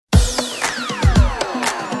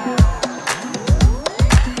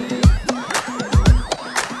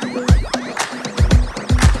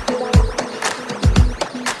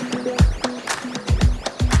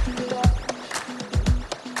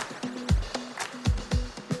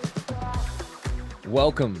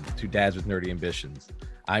Welcome to Dads with Nerdy Ambitions.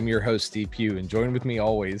 I'm your host, Steve Pugh, and joined with me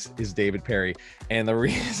always is David Perry. And the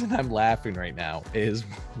reason I'm laughing right now is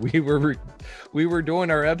we were doing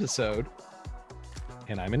our episode,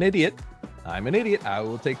 and I'm an idiot. I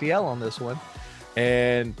will take the L on this one,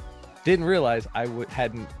 and didn't realize I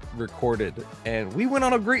hadn't recorded. And we went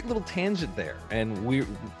on a great little tangent there. And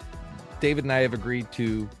David and I have agreed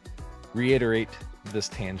to reiterate this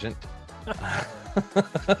tangent.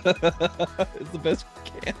 It's the best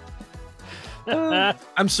we can.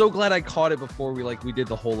 I'm so glad I caught it before we did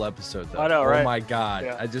the whole episode, though. I know, right? Oh my God.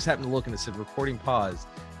 Yeah. I just happened to look and it said recording pause.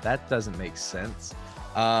 That doesn't make sense.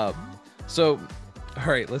 So, all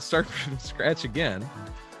right, let's start from scratch again.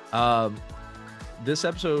 This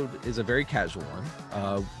episode is a very casual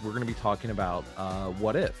one. We're going to be talking about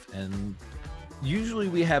what if, and usually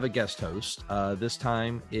we have a guest host. This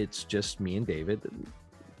time it's just me and David.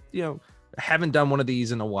 You know, haven't done one of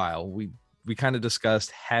these in a while. We kind of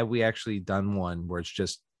discussed, have we actually done one where it's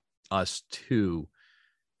just us two?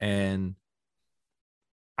 And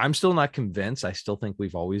I'm still not convinced. I still think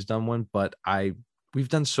we've always done one, but we've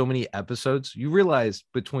done so many episodes. You realize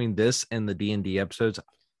between this and the D&D episodes,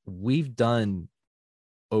 we've done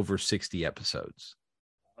over 60 episodes.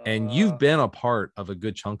 And you've been a part of a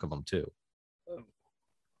good chunk of them too.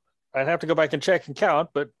 I'd have to go back and check and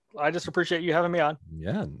count, but I just appreciate you having me on.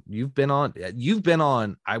 Yeah, you've been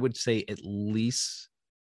on, I would say at least,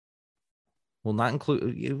 well, not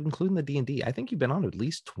including the D&D. I think you've been on at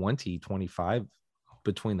least 20, 25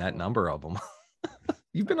 between that number of them.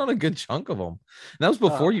 You've been on a good chunk of them. And that was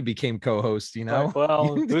before you became co-host, you know? Right,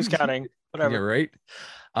 well, who's counting? Whatever. Yeah,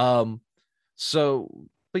 right. So,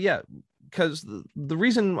 but yeah, because the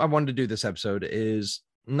reason I wanted to do this episode is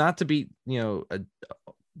not to beat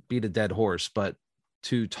a dead horse, but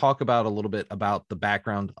to talk about a little bit about the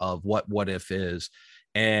background of what if is.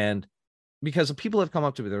 And because people have come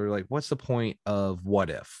up to me, they're like, what's the point of what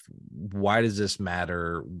if? Why does this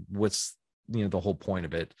matter? What's the whole point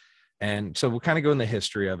of it? And so we'll kind of go in the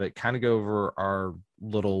history of it, kind of go over our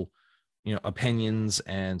little opinions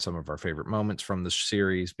and some of our favorite moments from the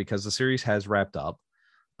series, because the series has wrapped up,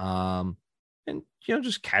 and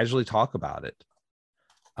just casually talk about it.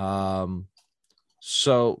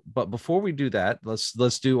 So, but before we do that,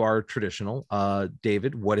 let's do our traditional.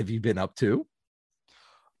 David, what have you been up to?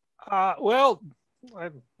 Well,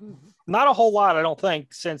 not a whole lot, I don't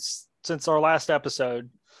think, since our last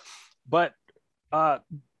episode. But the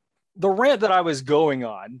rant that I was going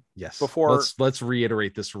on, yes, before let's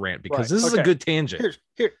reiterate this rant, because right, this is a good tangent.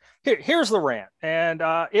 Here's the rant, and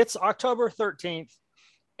it's October 13th,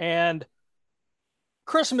 and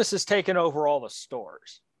Christmas is taking over all the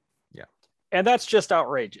stores. And that's just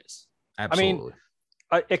outrageous. Absolutely.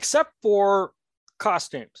 I mean, except for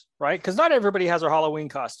costumes, right? Because not everybody has a Halloween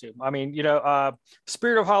costume. I mean,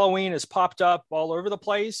 Spirit of Halloween has popped up all over the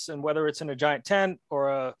place. And whether it's in a giant tent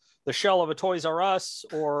or the shell of a Toys R Us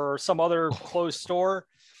or some other closed store,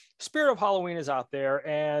 Spirit of Halloween is out there,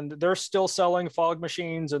 and they're still selling fog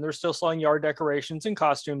machines, and they're still selling yard decorations and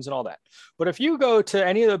costumes and all that. But if you go to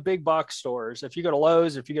any of the big box stores, if you go to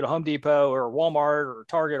Lowe's, if you go to Home Depot or Walmart or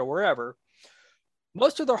Target or wherever,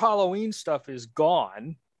 most of their Halloween stuff is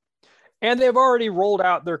gone, and they've already rolled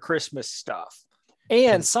out their Christmas stuff.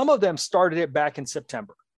 And some of them started it back in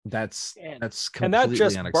September. That's completely and that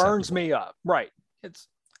just unacceptable. burns me up. Right.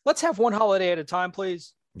 Let's have one holiday at a time,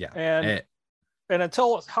 please. Yeah. And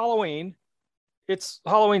until it's Halloween, it's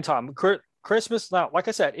Halloween time. Christmas. Now, like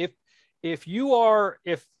I said, if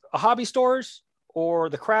a hobby stores or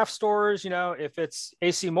the craft stores, if it's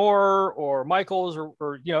AC Moore or Michael's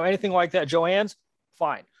or anything like that, Joann's,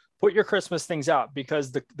 fine. Put your Christmas things out,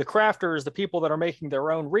 because the crafters, the people that are making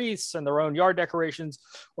their own wreaths and their own yard decorations,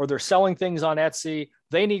 or they're selling things on Etsy,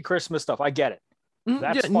 they need Christmas stuff. I get it.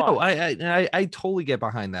 That's fine. No, I totally get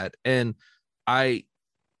behind that. And I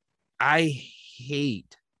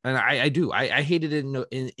hate, and I do, I hated it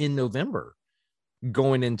in November,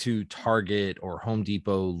 going into Target or Home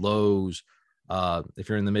Depot, Lowe's. If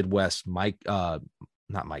you're in the Midwest,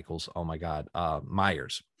 not Michael's. Oh my God.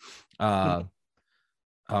 Myers,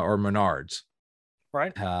 or Menards,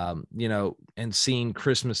 right? And seeing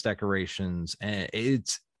Christmas decorations, and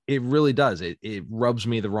it really does. It rubs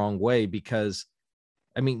me the wrong way, because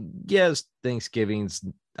I mean, yes, Thanksgiving's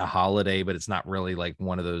a holiday, but it's not really like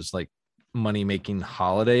one of those like money-making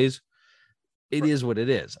holidays. It is what it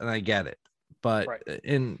is, and I get it. But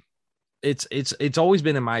and it's always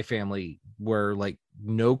been in my family where like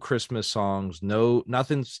no Christmas songs,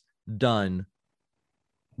 nothing's done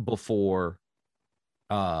before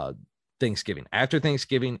Thanksgiving. After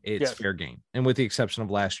Thanksgiving, it's fair game. And with the exception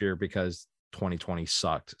of last year, because 2020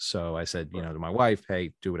 sucked. So I said, to my wife,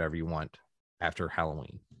 hey, do whatever you want after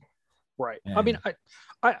Halloween. Right. And I mean,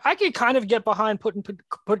 I could kind of get behind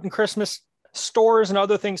putting Christmas stores and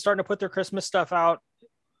other things starting to put their Christmas stuff out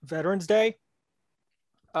Veterans Day.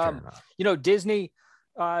 Disney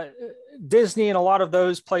and a lot of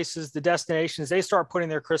those places, the destinations, they start putting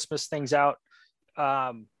their Christmas things out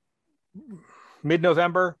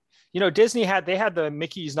mid-November. Disney had the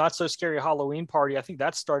Mickey's Not So Scary Halloween party. I think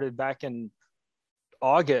that started back in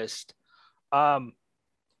August. But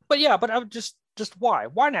I would just why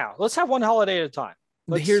now? Let's have one holiday at a time.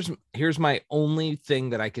 Here's my only thing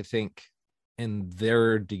that I could think in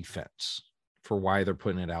their defense for why they're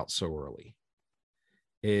putting it out so early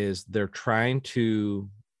is they're trying to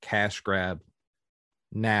cash grab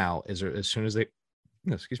now as soon as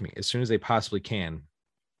they possibly can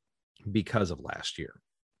because of last year.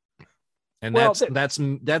 And that's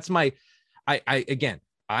my again,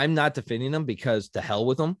 I'm not defending them because to hell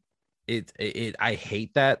with them. I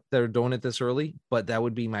hate that they're doing it this early, but that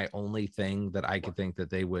would be my only thing that I could think that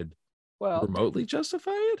they would remotely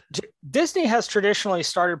justify it. Disney has traditionally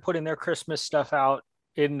started putting their Christmas stuff out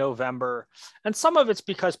in November, and some of it's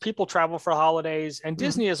because people travel for holidays, and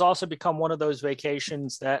Disney has also become one of those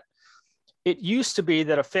vacations that it used to be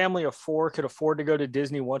that a family of 4 could afford to go to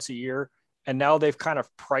Disney once a year, and now they've kind of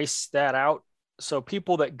priced that out. So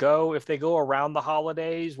people that go, if they go around the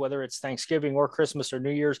holidays, whether it's Thanksgiving or Christmas or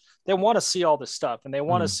New Year's, they want to see all this stuff, and they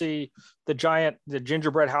want to see the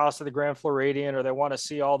gingerbread house of the Grand Floridian, or they want to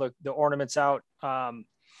see all the ornaments out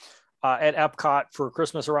at Epcot for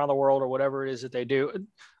Christmas around the world, or whatever it is that they do.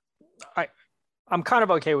 I'm kind of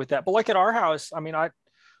okay with that. But like at our house, I mean,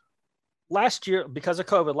 last year, because of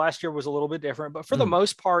COVID, last year was a little bit different, but for the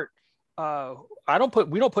most part,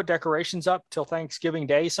 we don't put decorations up till Thanksgiving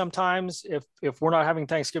Day. Sometimes if we're not having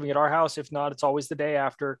Thanksgiving at our house, if not, it's always the day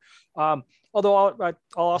after. Although I'll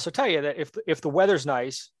also tell you that if the weather's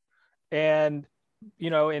nice and,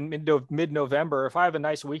 in mid-November, if I have a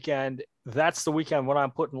nice weekend, that's the weekend when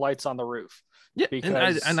I'm putting lights on the roof. Yeah.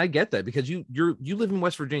 And I get that because you live in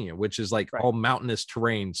West Virginia, which is like all mountainous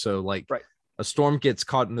terrain. So like a storm gets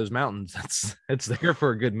caught in those mountains. It's there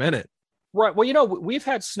for a good minute. Right. Well, we've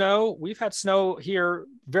had snow. We've had snow here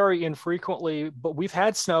very infrequently, but we've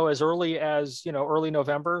had snow as early as, early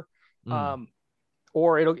November.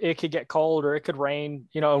 Or it could get cold or it could rain,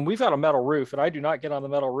 and we've got a metal roof, and I do not get on the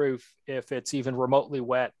metal roof if it's even remotely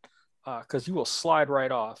wet, because you will slide right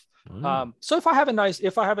off. So if I have a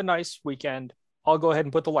nice weekend, I'll go ahead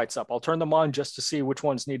and put the lights up. I'll turn them on just to see which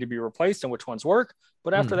ones need to be replaced and which ones work.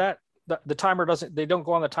 But after that, the timer they don't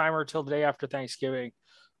go on the timer till the day after Thanksgiving.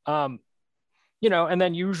 And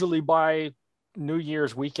then usually by New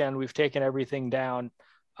Year's weekend, we've taken everything down.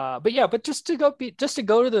 But just to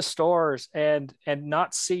go to the stores and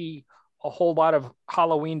not see a whole lot of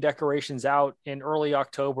Halloween decorations out in early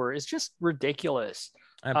October is just ridiculous.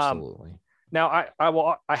 Absolutely. Now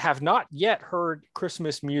I have not yet heard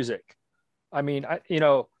Christmas music. I mean,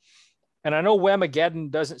 and I know Whamageddon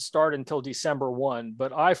doesn't start until December 1,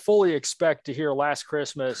 but I fully expect to hear Last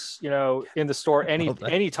Christmas, in the store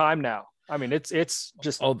any time now. I mean, it's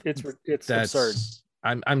just it's absurd.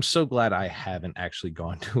 I'm so glad I haven't actually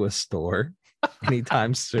gone to a store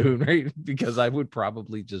anytime soon, right? Because I would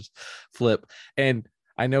probably just flip. And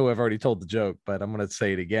I know I've already told the joke, but I'm going to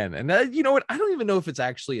say it again. And you know what? I don't even know if it's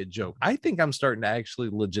actually a joke. I think I'm starting to actually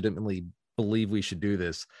legitimately believe we should do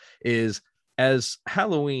this. Is as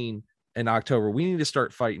Halloween in October, we need to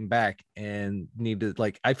start fighting back and need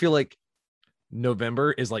to I feel like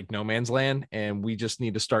November is like no man's land, and we just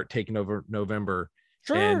need to start taking over November.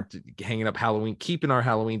 Sure. And hanging up Halloween, keeping our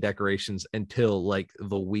Halloween decorations until like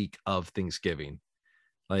the week of Thanksgiving.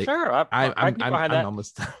 Like, sure, I'm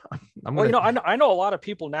almost. I know a lot of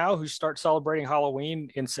people now who start celebrating Halloween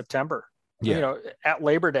in September. Yeah. At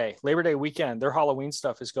Labor Day weekend, their Halloween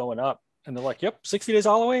stuff is going up, and they're like, "Yep, 60 days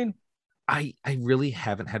Halloween." I really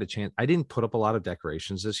haven't had a chance. I didn't put up a lot of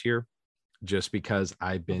decorations this year, just because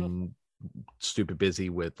I've been stupid busy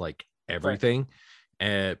with like everything,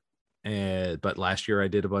 but last year I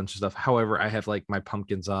did a bunch of stuff. However, I have like my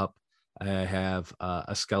pumpkins up. I have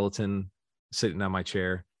a skeleton sitting on my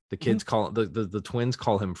chair. The kids call the twins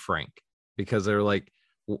call him Frank because they're like,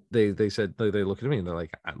 they said, they look at me and they're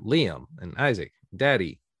like, Liam and Isaac,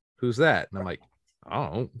 Daddy, who's that? And I'm like, I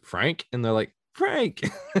don't know, Frank. And they're like, Frank.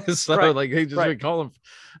 So like they just call him,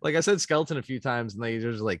 like I said, skeleton a few times, and they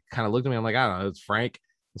just like kind of looked at me. I'm like, I don't know, it's Frank.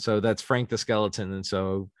 So that's Frank the skeleton, and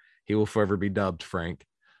so he will forever be dubbed Frank.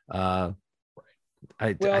 I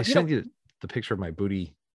sent you the picture of my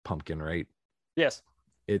booty pumpkin, right? Yes.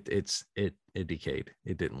 it decayed.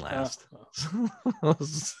 It didn't last. I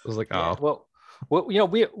was like, yeah. oh, Well,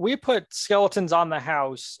 we put skeletons on the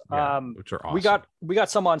house. yeah, which are awesome. We got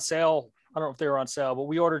some on sale. I don't know if they were on sale, but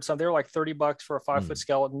we ordered some. They were like $30 for a 5-foot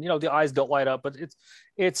skeleton. The eyes don't light up, but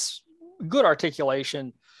it's good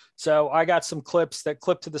articulation. So I got some clips that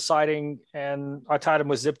clip to the siding, and I tied them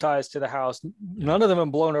with zip ties to the house. None of them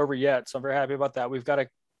have blown over yet, so I'm very happy about that. We've got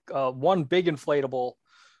one big inflatable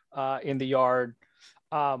in the yard.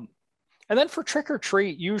 And then for trick or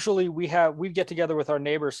treat, usually we get together with our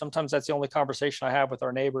neighbors. Sometimes that's the only conversation I have with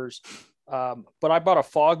our neighbors. But I bought a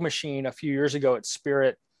fog machine a few years ago at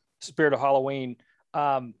Spirit of Halloween.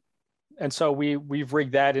 And so we've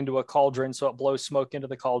rigged that into a cauldron so it blows smoke into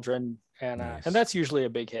the cauldron. And Nice. and that's usually a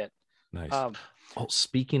big hit. Nice.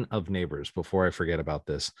 Speaking of neighbors, before I forget about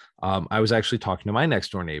this, I was actually talking to my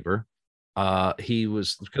next door neighbor. He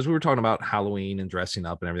was, because we were talking about Halloween and dressing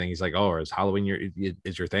up and everything. He's like, oh, is Halloween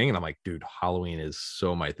is your thing? And I'm like, dude, Halloween is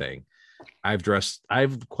so my thing. I've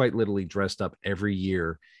quite literally dressed up every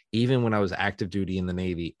year. Even when I was active duty in the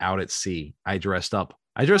Navy out at sea, I dressed up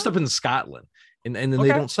in Scotland, and then they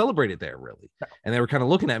don't celebrate it there really. And they were kind of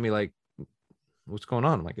looking at me like, what's going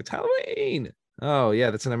on? I'm like, it's Halloween. Oh yeah,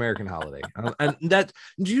 that's an American holiday. And that,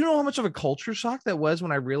 do you know how much of a culture shock that was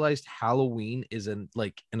when I realized Halloween is an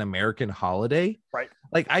American holiday? Right.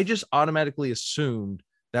 Like I just automatically assumed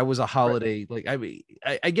that was a holiday. Right. Like I mean,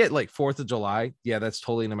 I get like 4th of July. Yeah, that's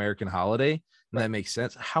totally an American holiday. And that makes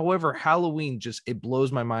sense. However, Halloween it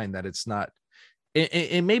blows my mind that it's not.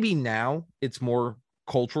 And maybe now it's more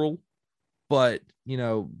cultural, but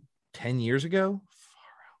 10 years ago,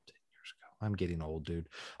 far out 10 years ago. I'm getting old, dude.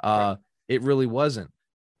 It really wasn't.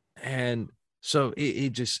 And so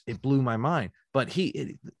it blew my mind. But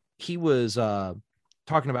he was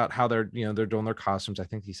talking about how they're doing their costumes. I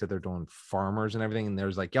think he said they're doing farmers and everything. And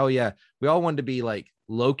there's like, oh yeah, we all wanted to be like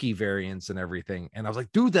Loki variants and everything. And I was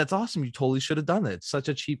like, dude, that's awesome. You totally should have done that. It's such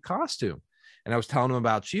a cheap costume. And I was telling him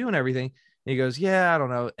about you and everything. And he goes, yeah, I don't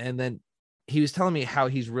know. And then he was telling me how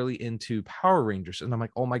he's really into Power Rangers. And I'm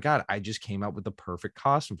like, oh my God, I just came up with the perfect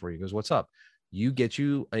costume for you. He goes, what's up? You get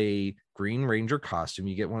you a Green Ranger costume.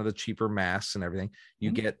 You get one of the cheaper masks and everything.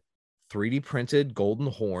 You get 3D printed golden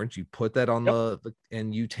horns. You put that on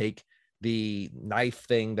and you take the knife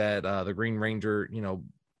thing that the Green Ranger,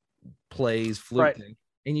 plays flute thing,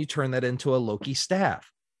 and you turn that into a Loki staff.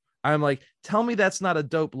 I'm like, tell me that's not a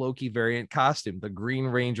dope Loki variant costume, the Green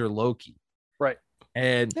Ranger Loki. Right.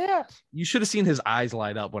 And you should have seen his eyes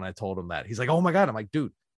light up when I told him that. He's like, oh my God. I'm like,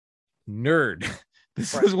 dude, nerd.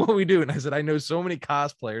 This is what we do. And I said, I know so many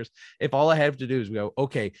cosplayers. If all I have to do is go,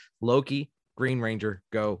 okay, Loki, Green Ranger,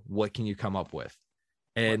 go, what can you come up with?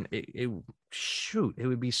 And it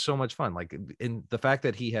would be so much fun. Like, in the fact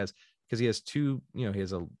that he has two, he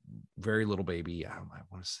has a very little baby. I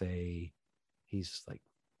want to say he's like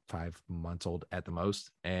 5 months old at the most.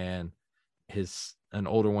 And an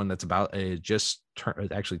older one that's about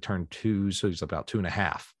actually turned 2. So he's about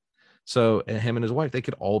 2.5. So, and him and his wife, they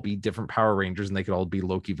could all be different Power Rangers, and they could all be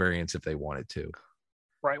Loki variants if they wanted to.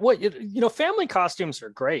 Right. Well, family costumes are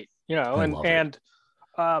great, and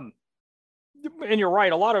you're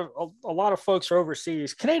right. A lot of folks are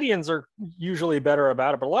overseas. Canadians are usually better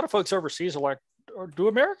about it, but a lot of folks overseas are like, do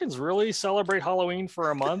Americans really celebrate Halloween for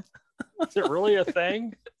a month? Is it really a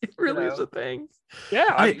thing? It really is a thing.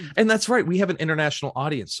 Yeah, and that's right. We have an international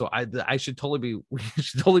audience, so we should totally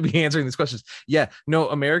be answering these questions. Yeah, no,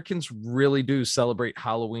 Americans really do celebrate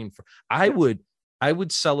Halloween. I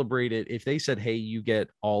would celebrate it if they said, "Hey, you get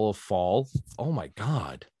all of fall." Oh my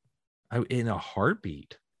God, in a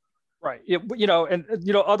heartbeat. Right.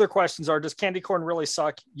 Other questions are: does candy corn really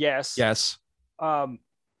suck? Yes. Yes.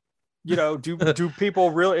 Do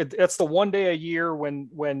people really? It's the one day a year when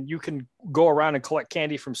you can go around and collect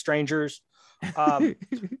candy from strangers.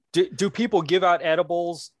 Do people give out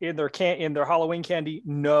edibles in their Halloween candy?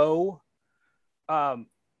 No.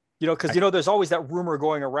 Because there's always that rumor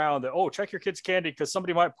going around that, oh, check your kid's candy because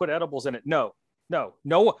somebody might put edibles in it. No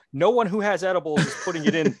one who has edibles is putting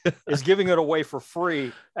it in is giving it away for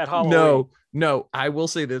free at Halloween. No. I will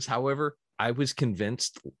say this, however. I was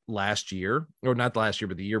convinced last year, or not last year,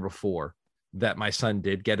 but the year before, that my son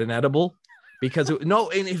did get an edible because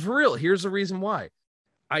and for real, here's the reason why.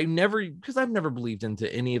 I've never believed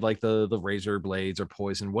into any like the razor blades or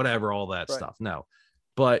poison, whatever, all that stuff. No,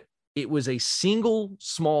 but it was a single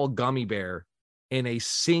small gummy bear in a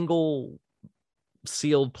single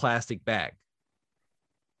sealed plastic bag.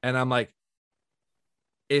 And I'm like,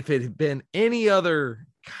 if it had been any other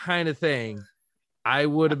kind of thing, I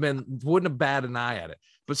wouldn't have batted an eye at it.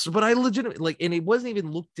 But I legitimately like, and it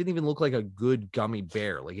didn't even look like a good gummy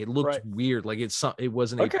bear. Like it looked weird. Like it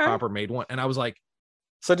wasn't a proper made one. And I was like,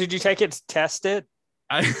 so did you take it to test it?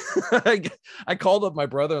 I called up my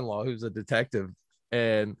brother-in-law who's a detective,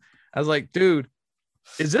 and I was like, dude,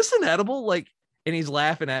 is this an edible? Like, and he's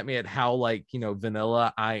laughing at me at how like,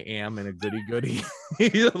 vanilla I am in a goody.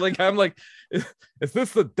 Like, I'm like, is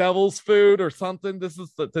this the devil's food or something? This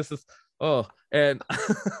is oh, and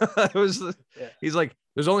he's like,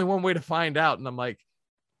 there's only one way to find out. And I'm like,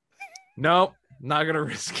 nope, not going to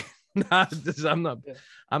risk it.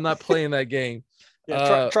 I'm not playing that game.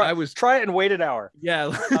 Yeah, try it and wait an hour. Yeah.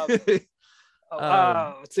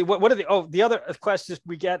 Let's see. What are the other questions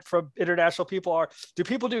we get from international people are: do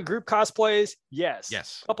people do group cosplays?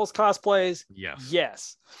 Yes. Couples cosplays?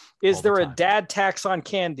 Yes. Is there a dad tax on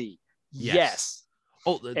candy? Yes.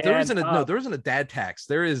 Oh, there isn't a dad tax.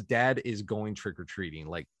 There is dad is going trick-or-treating.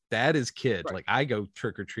 Like dad is kid. Right. Like I go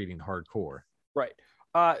trick-or-treating hardcore. Right.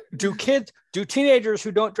 Do teenagers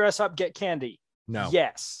who don't dress up get candy? No.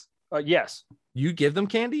 Yes. Yes. You give them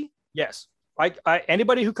candy? Yes.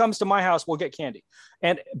 Anybody who comes to my house will get candy,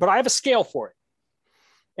 but I have a scale for it.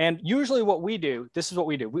 And usually, what we do, this is what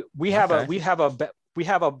we do. We have a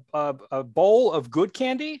bowl of good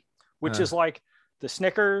candy, which is like the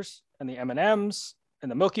Snickers and the M&Ms and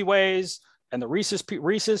the Milky Ways and the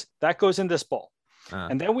Reese's. That goes in this bowl,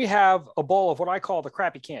 and then we have a bowl of what I call the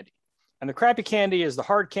crappy candy. And the crappy candy is the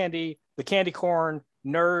hard candy, the candy corn,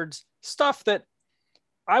 nerds, stuff that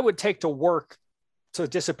I would take to work to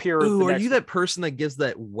disappear. Ooh, are you that person that gives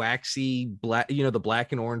that waxy black, the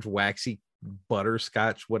black and orange waxy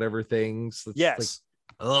butterscotch, whatever things? Yes.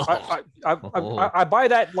 Like, I buy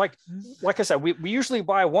that. Like I said, we usually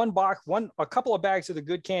buy a couple of bags of the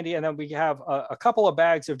good candy. And then we have a couple of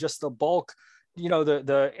bags of just the bulk,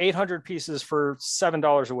 the 800 pieces for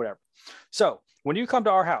 $7 or whatever. So when you come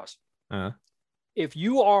to our house, if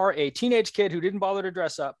you are a teenage kid who didn't bother to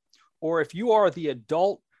dress up, or if you are the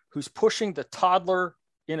adult who's pushing the toddler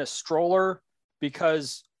in a stroller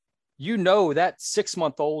because that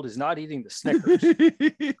 6-month-old is not eating the Snickers.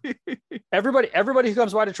 Everybody who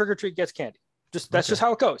comes by to trick or treat gets candy. That's just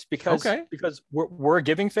how it goes because we're a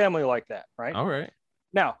giving family like that, right? All right.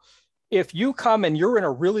 Now, if you come and you're in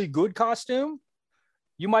a really good costume,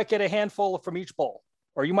 you might get a handful from each bowl,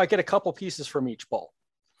 or you might get a couple pieces from each bowl.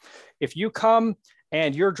 If you come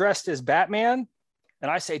and you're dressed as Batman, and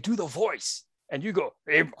I say, do the voice, and you go,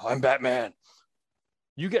 hey, I'm Batman,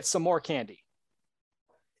 you get some more candy.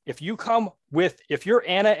 If you're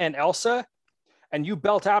Anna and Elsa, and you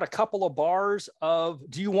belt out a couple of bars of,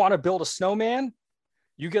 do you want to build a snowman?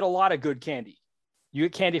 You get a lot of good candy. You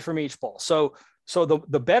get candy from each bowl. So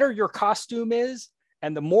the better your costume is,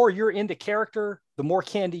 and the more you're into character, the more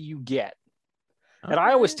candy you get. Okay. And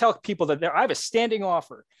I always tell people that I have a standing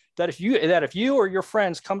offer that if you or your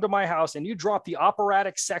friends come to my house and you drop the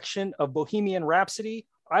operatic section of Bohemian Rhapsody,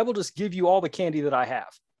 I will just give you all the candy that I have.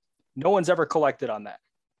 No one's ever collected on that.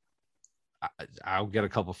 I'll get a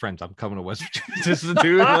couple friends. I'm coming to West Virginia just to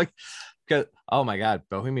do it. Like, oh my God,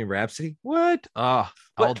 Bohemian Rhapsody? What? Oh,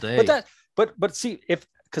 all day. But see,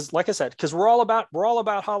 because like I said, because we're all about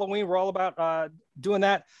Halloween, we're all about doing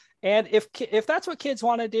that. And if that's what kids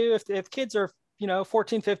want to do, if kids are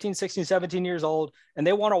 14, 15, 16, 17 years old, and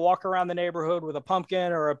they want to walk around the neighborhood with a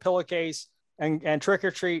pumpkin or a pillowcase and trick or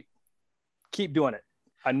treat, keep doing it.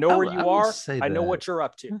 I know where you are. I know what you're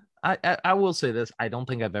up to. I will say this. I don't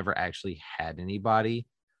think I've ever actually had anybody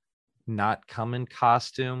not come in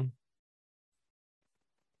costume.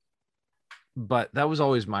 But that was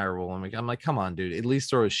always my rule. I'm like, come on, dude, at least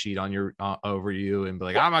throw a sheet on your over you and be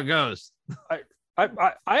like, I'm a ghost.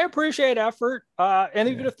 I appreciate effort. And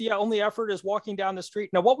even if the only effort is walking down the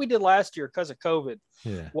street. Now, what we did last year because of COVID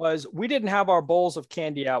was we didn't have our bowls of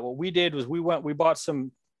candy out. What we did was we bought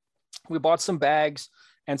some bags,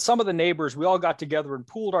 and some of the neighbors, we all got together and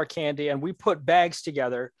pooled our candy, and we put bags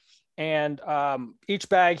together, and each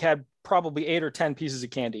bag had probably 8 or 10 pieces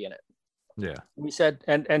of candy in it. Yeah. We said,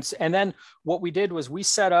 and then what we did was we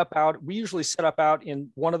usually set up out in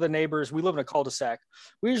one of the neighbors. We live in a cul-de-sac.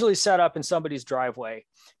 We usually set up in somebody's driveway.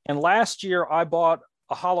 And last year I bought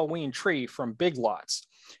a Halloween tree from Big Lots,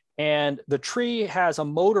 and the tree has a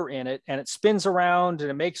motor in it, and it spins around and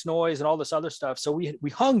it makes noise and all this other stuff. So we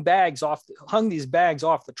hung these bags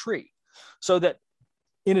off the tree, so that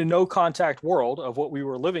in a no contact world of what we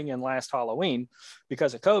were living in last Halloween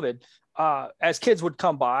because of COVID, as kids would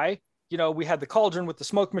come by, we had the cauldron with the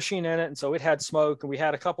smoke machine in it. And so it had smoke, and we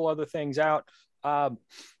had a couple other things out.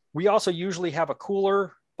 We also usually have a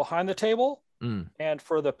cooler behind the table Mm. And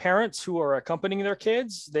for the parents who are accompanying their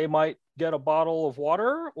kids, they might get a bottle of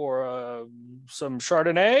water or some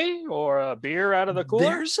Chardonnay or a beer out of the cooler.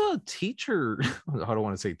 There's a teacher. I don't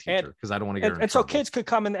want to say teacher because I don't want to get her in and so trouble. kids could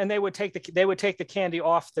come in and they would take the candy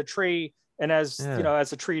off the tree. And as as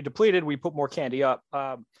the tree depleted, we put more candy up.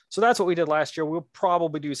 So that's what we did last year. We'll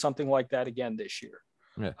probably do something like that again this year.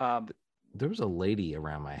 Yeah. There was a lady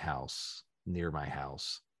around my house, near my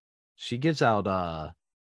house. She gives out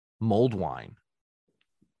mulled wine,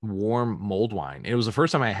 warm mulled wine. It was the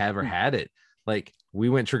first time I ever had it. Like, we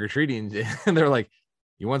went trick-or-treating and they're like,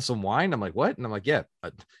 you want some wine? I'm like, what? And I'm like, yeah,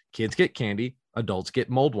 kids get candy, adults get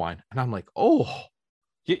mulled wine. And I'm like, oh,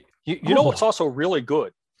 you know what's also really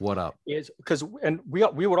good? What up? Is because, and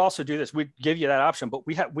we would also do this. We'd give you that option, but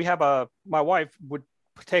we have my wife would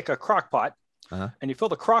take a crock pot and you fill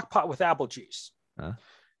the crock pot with apple juice.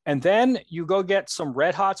 And then you go get some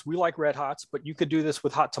Red Hots. We like Red Hots, but you could do this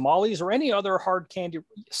with hot tamales or any other hard candy,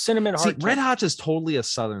 cinnamon hard candy. Red Hots is totally a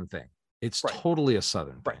Southern thing. It's totally a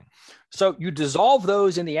Southern thing. So you dissolve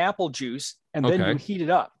those in the apple juice and then you heat it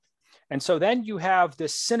up. And so then you have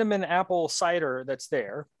this cinnamon apple cider that's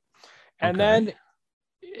there. And then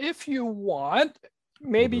if you want,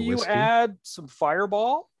 maybe you add some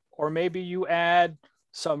Fireball, or maybe you add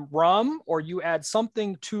some rum, or you add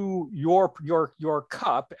something to your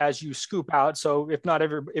cup as you scoop out. So if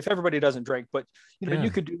everybody doesn't drink, but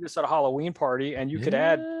you could do this at a Halloween party, and you could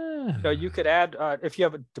add if you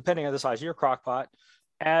have depending on the size of your crock pot,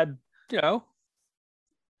 add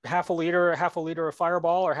half a liter of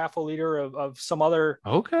Fireball or half a liter of some other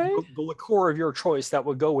the liqueur of your choice that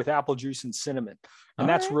would go with apple juice and cinnamon, and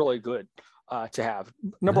that's really good to have.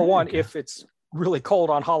 Number one, if it's really cold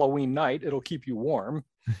on Halloween night, it'll keep you warm,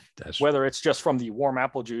 whether it's just from the warm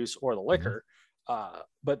apple juice or the liquor.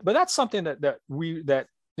 But that's something that we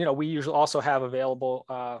usually also have available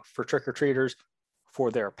for trick-or-treaters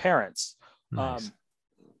for their parents. Nice.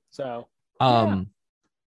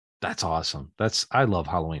 That's awesome. I love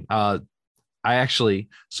Halloween. I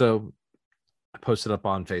posted up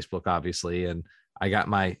on Facebook, obviously, and I got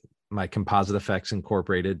my Composite Effects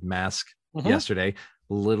Incorporated mask yesterday.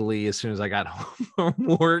 Literally, as soon as I got home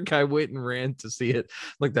from work, I went and ran to see it.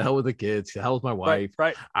 Like, the hell with the kids, the hell with my wife.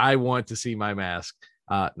 Right. I want to see my mask.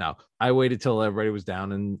 No, I waited till everybody was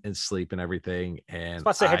down and sleep and everyth And I was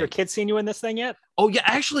about to say, have your kids seen you in this thing yet? Oh yeah,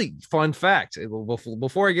 actually, fun fact.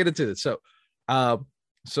 Before I get into this,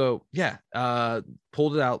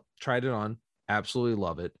 pulled it out, tried it on, absolutely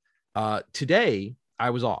love it. Today I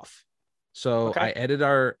was off. So I edited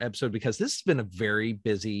our episode because this has been a very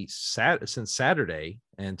busy since Saturday,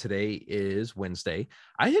 and today is Wednesday.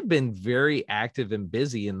 I have been very active and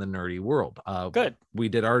busy in the nerdy world. Good. We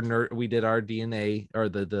did our DNA or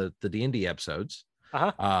the D&D episodes.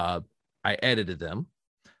 I edited them.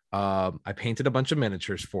 I painted a bunch of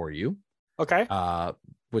miniatures for you. Okay.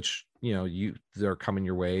 Which they're coming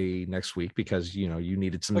your way next week because you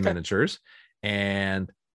needed some miniatures, and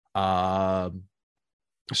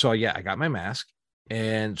so yeah, I got my mask.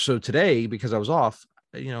 And so today, because I was off,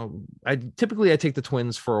 I typically take the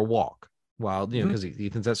twins for a walk while because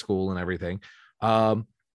Ethan's at school and everything. And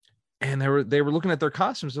they were looking at their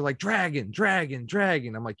costumes. They're like, dragon.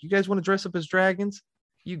 I'm like, you guys want to dress up as dragons?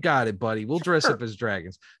 You got it, buddy. We'll dress up as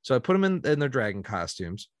dragons. So I put them in their dragon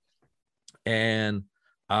costumes, and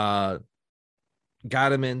got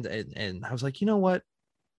them in, and I was like, you know what?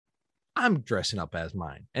 I'm dressing up as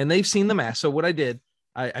mine. And they've seen the mask. So what I did,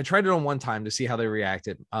 I tried it on one time to see how they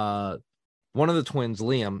reacted. One of the twins,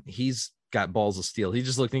 Liam, he's got balls of steel. He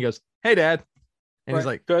just looked and he goes, "Hey, Dad," and he's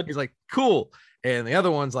like, "Good." He's like, "Cool." And the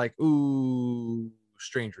other one's like, "Ooh,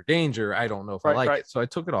 stranger danger. I don't know if I like it." So I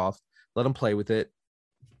took it off, let them play with it.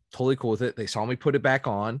 Totally cool with it. They saw me put it back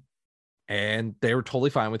on, and they were totally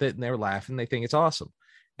fine with it, and they were laughing. They think it's awesome.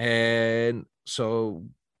 And so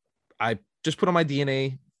I just put on my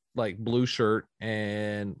DNA like blue shirt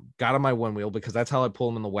and got on my one wheel because that's how I pull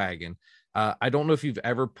them in the wagon. I don't know if you've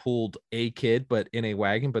ever pulled a kid, but in a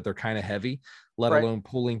wagon, but they're kind of heavy, let alone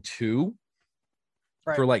pulling two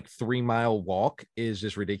for like 3 mile walk is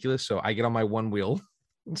just ridiculous. So I get on my one wheel.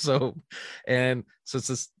 And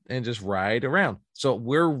just ride around. So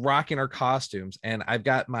we're rocking our costumes, and I've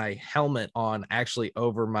got my helmet on actually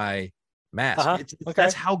over my mask.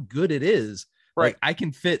 That's how good it is. Like, I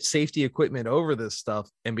can fit safety equipment over this stuff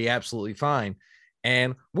and be absolutely fine.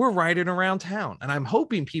 And we're riding around town, and I'm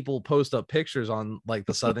hoping people post up pictures on like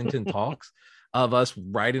the Southington Talks of us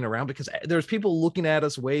riding around, because there's people looking at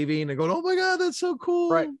us waving and going, "Oh my God, that's so cool."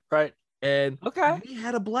 Right. And we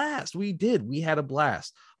had a blast. We had a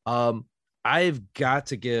blast. I've got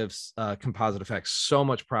to give Composite Effects so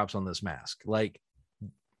much props on this mask. Like,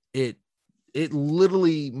 it it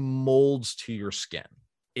literally molds to your skin.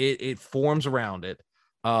 It forms around it.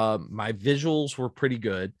 My visuals were pretty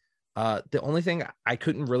good. The only thing, I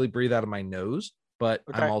couldn't really breathe out of my nose, but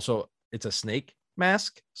Okay. it's a snake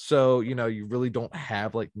mask, so you really don't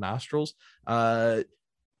have like nostrils.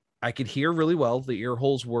 I could hear really well. The ear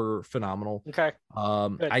holes were phenomenal. Okay.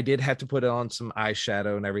 Good. I did have to put on some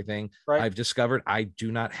eyeshadow and everything. Right. I've discovered I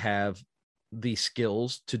do not have the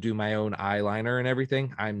skills to do my own eyeliner and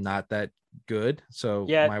everything. I'm not that good. So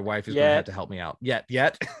my wife is going to have to help me out.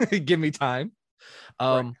 Yet. Give me time.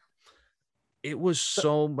 Right. It was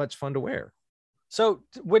so much fun to wear. So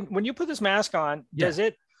when you put this mask on, does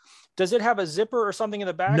it have a zipper or something in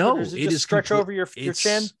the back? No, or does it just stretch over your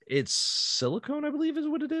chin? It's silicone, I believe, is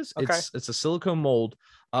what it is. Okay. It's a silicone mold.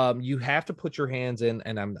 You have to put your hands in,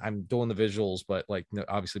 and I'm doing the visuals, but like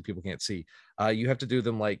obviously people can't see. You have to do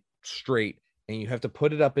them like straight, and you have to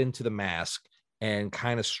put it up into the mask and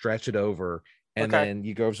kind of stretch it over, and then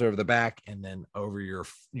you go over the back and then over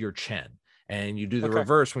your chin, and you do the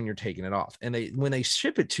reverse when you're taking it off. And when they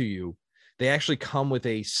ship it to you, they actually come with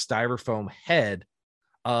a styrofoam head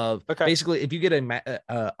of basically, if you get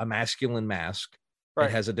a masculine mask,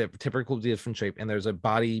 it has a typical different shape, and there's a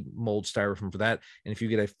body mold styrofoam for that. And if you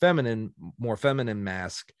get a more feminine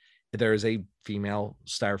mask, there is a female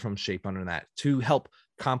styrofoam shape under that to help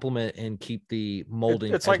complement and keep the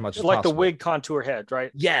molding as much as possible. Like the wig contour head,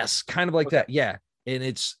 right? Yes, kind of like that. Yeah, and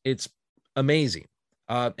it's amazing.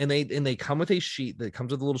 And they come with a sheet that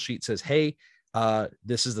comes with a little sheet that says, hey,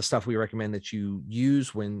 this is the stuff we recommend that you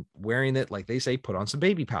use when wearing it. Like they say, put on some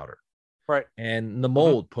baby powder, right? And the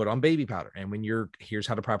mold, put on baby powder. And when here's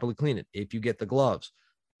how to properly clean it. If you get the gloves,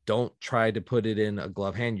 don't try to put it in a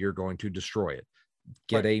glove hand. You're going to destroy it.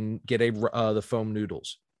 Get the foam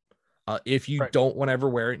noodles. If you don't want to ever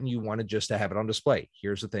wear it and you want just to have it on display,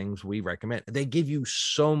 here's the things we recommend. They give you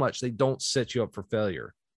so much. They don't set you up for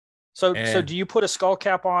failure. So do you put a skull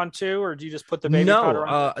cap on too, or do you just put the baby powder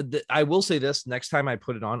on? I will say this: next time I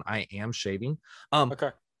put it on, I am shaving.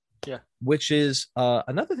 Yeah. Which is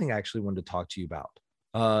another thing I actually wanted to talk to you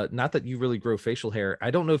about. Not that you really grow facial hair.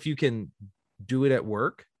 I don't know if you can do it at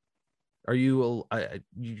work. Are you?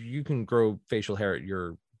 You can grow facial hair at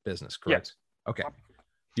your business, correct? Yes. Okay. Do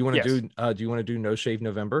you want to do? Do you want to do No Shave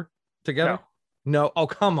November together? No. Oh,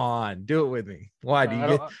 come on, do it with me. Why do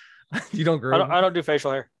you? You don't grow? I don't do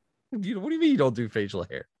facial hair. What do you mean you don't do facial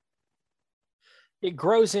hair? It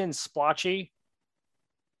grows in splotchy.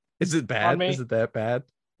 Is it bad? Is it that bad?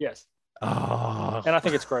 Yes. Oh. And I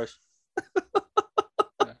think it's gross.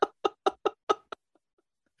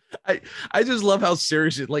 I just love how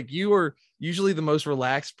serious it. Like, you are usually the most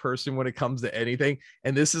relaxed person when it comes to anything,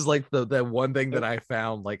 and this is like the one thing that I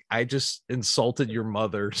found. Like, I just insulted your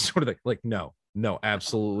mother, sort of like no,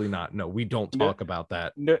 absolutely not. No, we don't talk about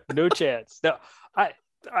that. No chance. No,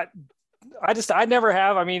 I never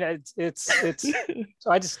have. I mean, it's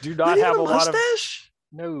I just do not have a lot of mustache.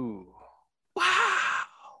 No. Wow.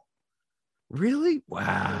 Really?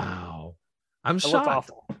 Wow. I'm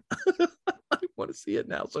shocked. I want to see it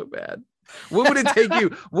now so bad. What would it take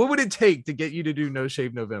you? What would it take to get you to do No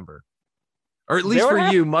Shave November? Or at least for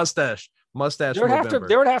you, mustache November.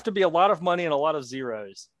 There would have to be a lot of money and a lot of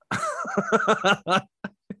zeros.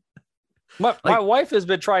 My wife has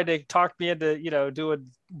been trying to talk me into,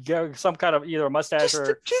 doing some kind of either a mustache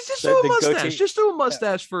or just do a mustache. Goatee. Just do a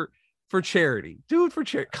mustache for charity. Do it for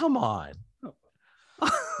charity. Come on.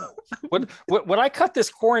 When I cut this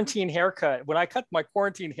quarantine haircut, when I cut my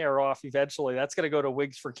quarantine hair off, eventually that's going to go to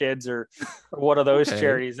Wigs for Kids or one of those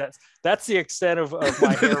charities. That's the extent of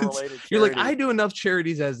my hair related. You're like, I do enough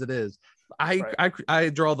charities as it is. I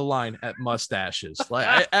draw the line at mustaches. Like,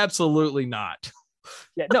 I absolutely not.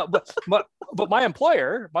 Yeah, no, but my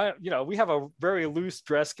employer, we have a very loose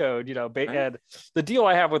dress code, and the deal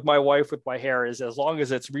I have with my wife with my hair is as long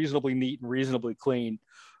as it's reasonably neat and reasonably clean.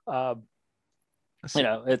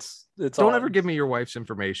 It's don't ever give me your wife's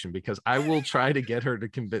information, because I will try to get her to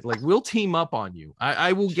convince. Like, we'll team up on you.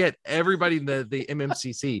 I will get everybody in the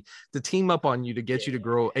MMCC to team up on you to get you to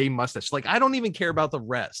grow a mustache. Like, I don't even care about the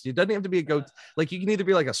rest. It doesn't have to be a goat. Like, you can either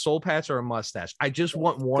be like a soul patch or a mustache. I just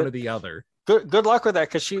want one or the other. Good luck with that,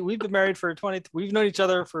 because we've been married for we've known each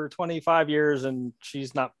other for 25 years, and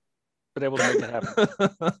she's not been able to make it happen.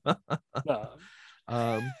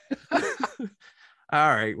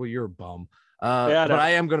 All right, well, you're a bum. But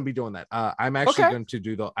I am going to be doing that. I'm actually going to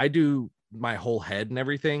do my whole head and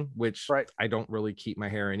everything, which I don't really keep my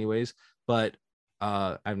hair anyways, but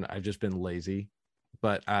I've just been lazy.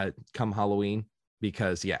 But come Halloween,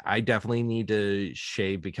 because I definitely need to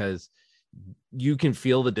shave, because you can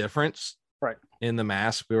feel the difference in the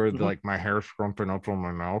mask where like my hair scrumping up on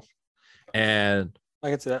my mouth. And I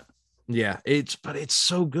can see that. yeah, it's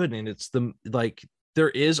so good. And it's like, there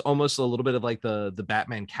is almost a little bit of like the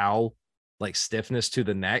Batman cowl, like stiffness to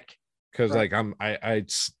the neck. Cause Right. like I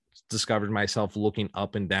discovered myself looking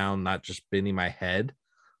up and down, not just bending my head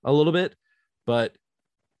a little bit, but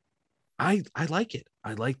I like it.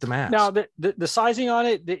 I like the Now mask. the sizing on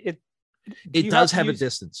it, do It you have does to have a use?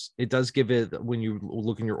 distance. It does give it, when you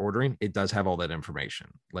look in your ordering, it does have all that information,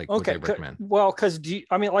 like what they Okay, recommend. well, because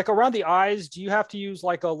I mean, like around the eyes, do you have to use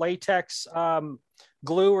like a latex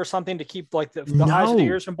glue or something to keep like the eyes or the No,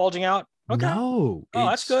 ears from bulging out? Okay. no, Oh,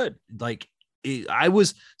 that's it's good. like I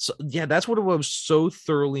was so, yeah, that's what I was so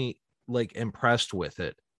thoroughly like impressed with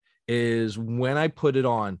it, is when I put it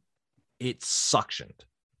on, it suctioned.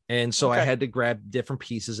 And so I Okay. had to grab different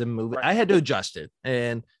pieces and move it. Right. I had to adjust it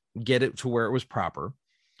and get it to where it was proper.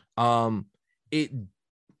 Um, it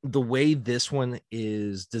The way this one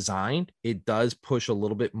is designed, it does push a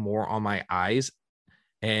little bit more on my eyes,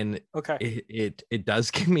 and Okay. it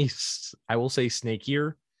does give me, I will say,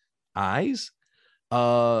 snakier eyes.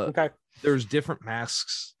 Uh, Okay. there's different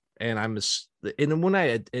masks, and and when I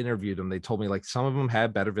had interviewed them, they told me like some of them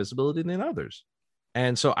have better visibility than others,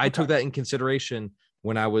 and so I Okay. took that in consideration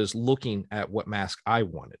when I was looking at what mask I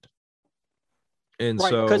wanted. And Right.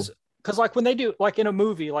 so, Because like when they do like in a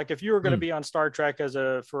movie, like if you were going to mm, be on Star Trek as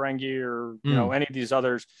a Ferengi or mm, any of these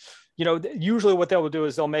others, usually what they will do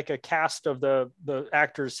is they'll make a cast of the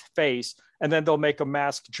actor's face, and then they'll make a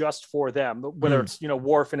mask just for them, whether mm. it's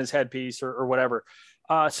Worf in his headpiece or whatever.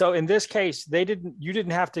 So in this case, you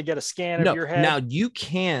didn't have to get a scan of No, your now head. you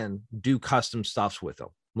can do custom stuffs with them.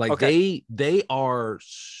 Like Okay. they are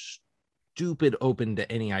stupid open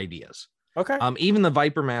to any ideas. Okay. Even the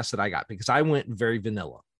Viper mask that I got, because I went very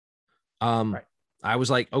vanilla. Um, Right. I was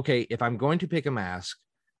like, okay, if I'm going to pick a mask,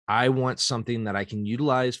 I want something that I can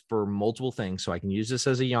utilize for multiple things. So I can use this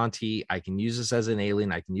as a Yanti, I can use this as an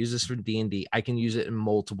alien, I can use this for D&D, I can use it in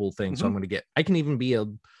multiple things. So Mm-hmm. I'm going to I can even be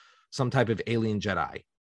some type of alien Jedi,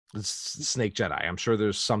 snake Jedi. I'm sure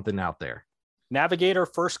there's something out there. Navigator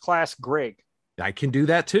First Class Grig I can do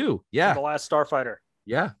that too. from Yeah. The Last Starfighter.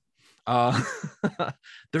 Yeah. Uh, You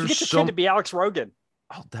there's get your kid to some, be Alex Rogan.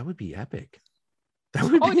 oh, that would be epic. That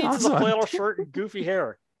would All he be needs is a awesome. flannel shirt and goofy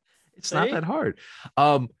hair. It's not See? that hard.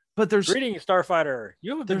 But Greetings, Starfighter.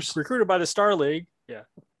 You have been there's recruited by the Star League. Yeah.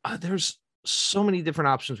 there's so many different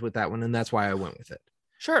options with that one, and that's why I went with it.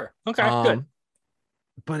 Sure. Okay. Good. Um,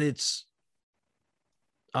 but it's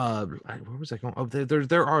where was I going? Oh,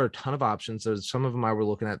 there are a ton of options. There's some of them I were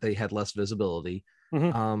looking at, they had less visibility.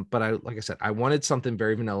 Mm-hmm. But like I said, I wanted something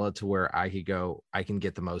very vanilla to where I can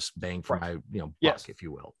get the most bang for Right. my buck, Yes. if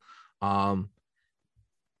you will.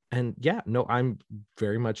 And yeah, no, I'm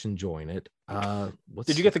very much enjoying it.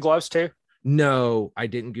 Did you get the gloves too? No, I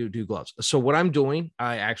didn't do gloves. So what I'm doing,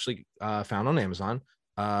 I actually found on Amazon.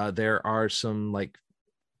 There are some like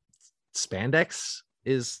spandex,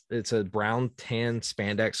 it's a brown tan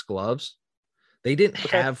spandex gloves. They didn't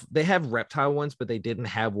Okay. have, they have reptile ones, but they didn't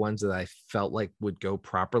have ones that I felt like would go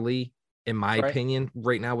properly, in my Right. opinion,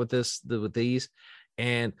 right now with with these.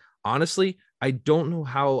 And honestly, I don't know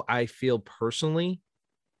how I feel personally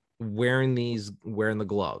wearing the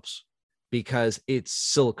gloves, because it's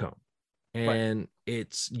silicone, Right. and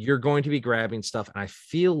you're going to be grabbing stuff, and I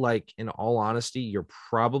feel like, in all honesty, you're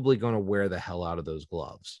probably going to wear the hell out of those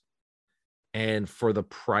gloves. And for the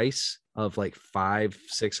price of like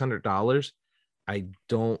 $500-600, I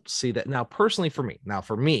don't see that. Now personally, for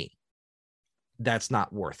me, that's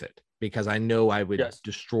not worth it, because I know I would Yes.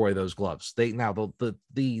 destroy those gloves. The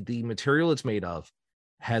material it's made of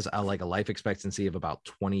has a life expectancy of about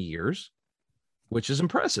 20 years, which is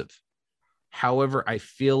impressive. However, I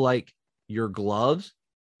feel like your gloves,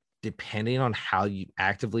 depending on how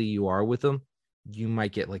actively you are with them, you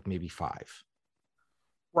might get like maybe 5.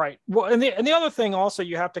 Right. Well, and the other thing also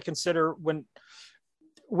you have to consider when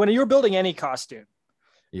you're building any costume,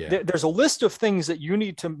 Yeah. there's a list of things that you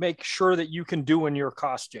need to make sure that you can do in your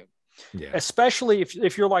costume. Yeah. Especially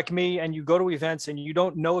if you're like me and you go to events and you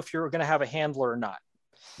don't know if you're going to have a handler or not.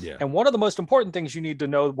 Yeah. And one of the most important things you need to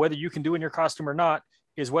know whether you can do in your costume or not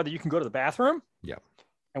is whether you can go to the bathroom. Yeah.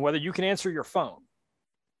 And whether you can answer your phone.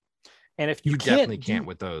 And if you definitely can't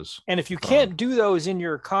with those. And if you can't do those in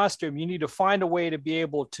your costume, you need to find a way to be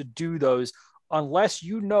able to do those, unless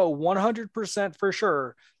you know 100% for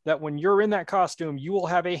sure that when you're in that costume, you will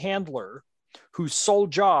have a handler whose sole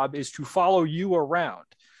job is to follow you around.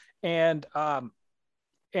 And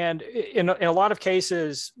in a lot of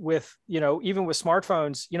cases with, even with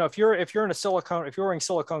smartphones, if you're wearing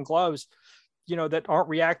silicone gloves, that aren't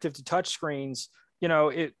reactive to touch screens,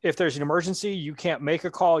 if there's an emergency, you can't make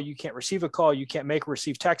a call, you can't receive a call, you can't make or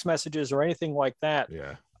receive text messages or anything like that.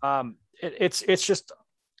 Yeah. It's just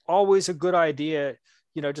always a good idea,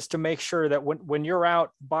 just to make sure that when you're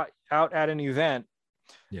out at an event,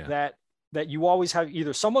 that you always have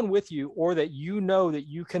either someone with you, or that that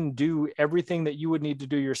you can do everything that you would need to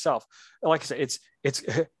do yourself. Like I said, it's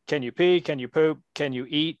can you pee? Can you poop? Can you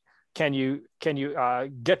eat? Can you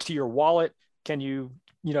get to your wallet? Can you,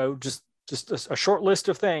 just a short list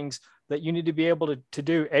of things that you need to be able to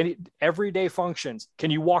do any everyday functions.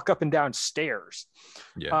 Can you walk up and down stairs?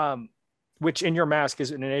 Yeah. Which in your mask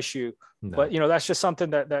isn't an issue, No. but that's just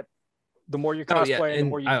something that the more you cosplay, and the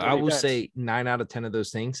more you I will say 9 out of 10 of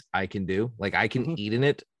those things I can do. Like I can eat in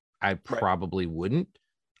it. I probably wouldn't.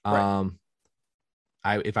 If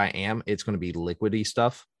I am, it's going to be liquidy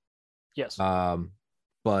stuff. Yes.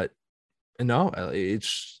 But no,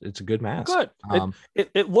 it's a good mask. Good.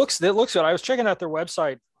 It looks good. I was checking out their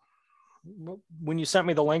website when you sent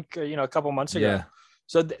me the link, a couple months ago. Yeah.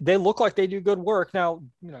 So they look like they do good work. Now,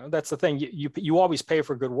 that's the thing. You always pay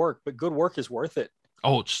for good work, but good work is worth it.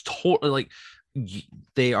 Oh, it's totally like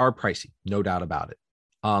they are pricey, no doubt about it.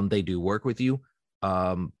 They do work with you.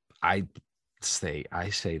 I say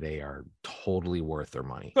they are totally worth their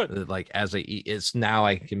money. Good. Like it's now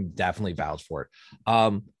I can definitely vouch for it.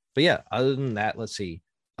 But yeah, other than that, let's see.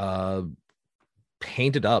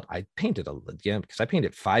 Painted up. I painted again because I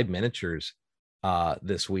painted 5 miniatures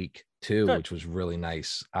this week too, Good. Which was really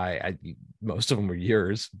nice. I most of them were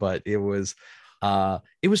yours, but it was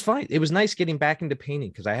fine. It was nice getting back into painting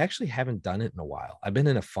because I actually haven't done it in a while. I've been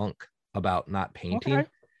in a funk about not painting. Okay.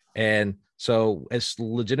 And so it's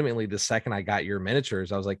legitimately the second I got your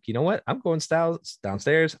miniatures, I was like, you know what? I'm going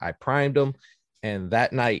downstairs. I primed them. And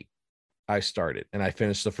that night I started and I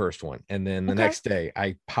finished the first one. And then the next day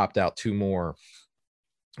I popped out 2 more,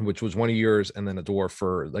 which was one of yours. And then a dwarf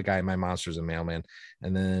for the guy, my monsters and mailman.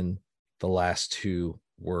 And then the last 2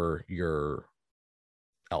 were your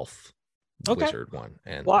elf. Wizard one.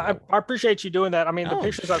 And I appreciate you doing that. I mean, the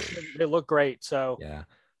pictures they look great. So yeah.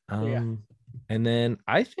 And then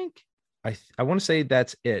I think I want to say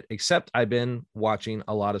that's it, except I've been watching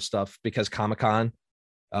a lot of stuff because Comic-Con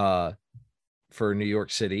for New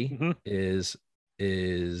York City is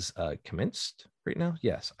commenced right now.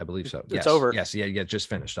 Yes, I believe so. It's over. Yes, yeah, just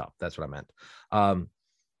finished up. That's what I meant.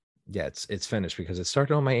 Yeah, it's finished because it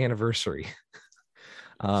started on my anniversary.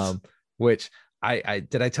 Which I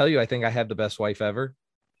did I tell you I think I had the best wife ever?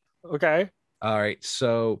 Okay. All right.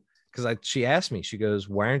 So because she asked me, she goes,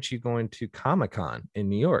 why aren't you going to Comic-Con in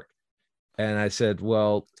New York? And I said,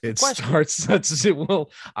 well, starts October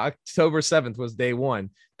 7th was day 1.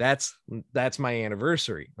 That's my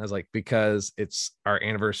anniversary. I was like, because it's our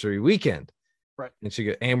anniversary weekend. Right. And she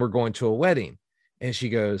goes, and we're going to a wedding. And she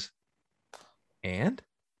goes, and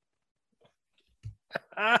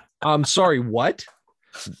I'm sorry, what?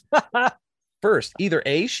 First, either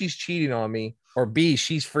A, she's cheating on me, or B,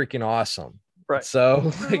 she's freaking awesome. Right.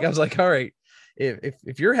 So like I was like, all right,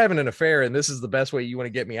 if you're having an affair and this is the best way you want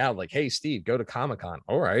to get me out, like, hey, Steve, go to Comic-Con.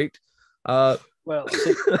 All right. Well,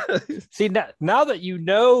 see now that you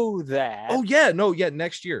know that. Oh yeah, no, yeah,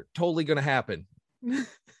 next year, totally gonna happen.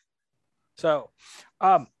 So,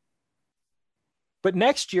 but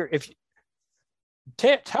next year, if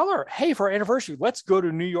tell her, hey, for our anniversary, let's go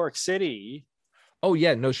to New York City. Oh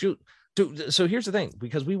yeah, no shoot. So here's the thing,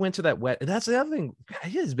 because we went to that that's the other thing.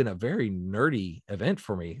 It has been a very nerdy event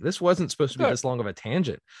for me. This wasn't supposed to be this long of a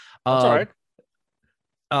tangent. That's all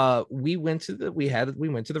right. We went to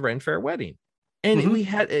the Ren Fair wedding, and we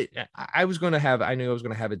had it. I knew I was going to have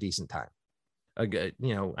a decent time.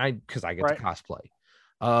 Because I get to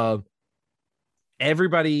cosplay.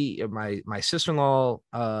 Everybody, my sister-in-law,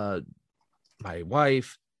 my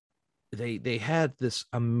wife, they had this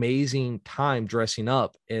amazing time dressing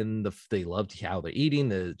up, and they loved how they're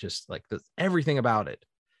eating, everything about it.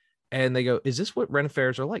 And they go, is this what Ren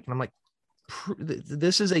fairs are like? And I'm like,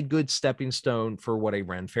 this is a good stepping stone for what a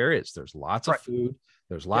Ren fair is. There's lots of food.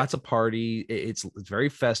 There's lots of party. It's very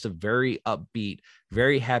festive, very upbeat,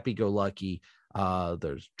 very happy-go-lucky.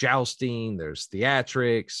 There's jousting, there's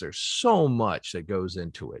theatrics, there's so much that goes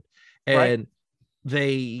into it. And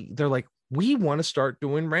they're like, we want to start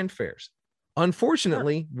doing Ren fairs.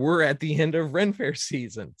 Unfortunately, we're at the end of Ren fair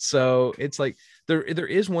season. So it's like there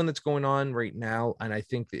is one that's going on right now. And I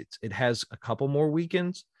think it has a couple more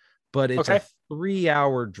weekends, but it's a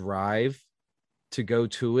 3-hour drive to go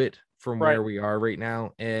to it from where we are right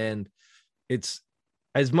now. And it's,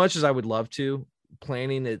 as much as I would love to,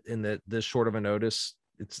 planning it in this short of a notice,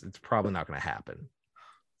 it's probably not going to happen.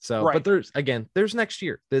 So, but there's next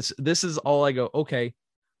year. This is all I go, okay,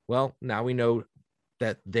 well, now we know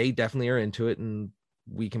that they definitely are into it, and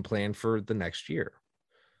we can plan for the next year.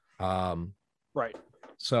 Right.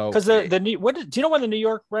 So because do you know when the New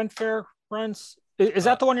York Ren Fair runs? Is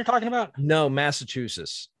that the one you're talking about? No,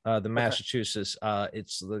 Massachusetts. The Massachusetts.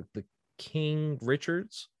 It's the King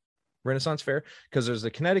Richards Renaissance Fair, because there's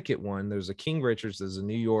the Connecticut one, there's a King Richards, there's a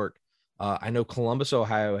New York. I know Columbus,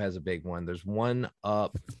 Ohio has a big one. There's one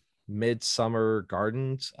up Midsummer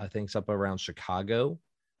Gardens, I think it's up around Chicago,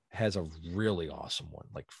 has a really awesome one,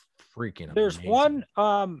 like freaking There's amazing.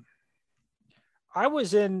 one. I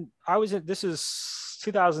was in. This is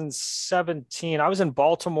 2017. I was in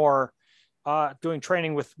Baltimore, doing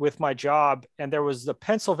training with my job, and there was the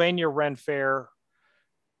Pennsylvania Ren Fair,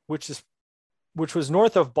 which was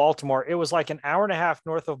north of Baltimore. It was like an hour and a half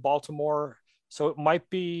north of Baltimore, so it might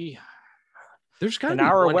be There's got to an be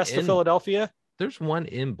hour one west of Philadelphia. There's one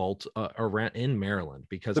in around in Maryland,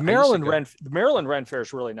 because The Maryland Ren Fair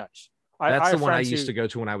is really nice. That's the one I used to go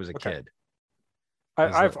to when I was a kid.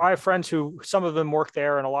 I have friends who, some of them work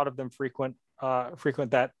there, and a lot of them frequent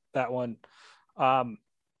that one.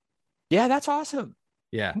 Yeah, that's awesome.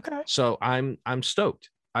 Yeah. Okay. So I'm stoked.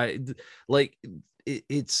 I like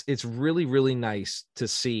it's really, really nice to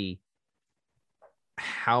see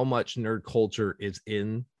how much nerd culture is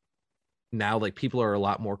in now. Like, people are a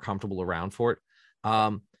lot more comfortable around for it.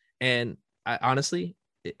 And I honestly,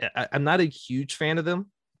 I'm not a huge fan of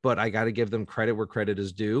them, but I got to give them credit where credit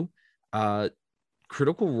is due.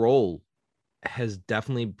 Critical Role has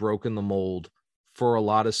definitely broken the mold for a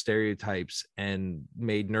lot of stereotypes and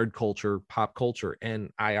made nerd culture pop culture.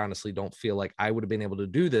 And I honestly don't feel like I would have been able to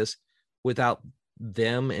do this without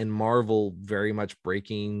them and Marvel very much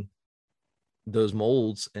breaking those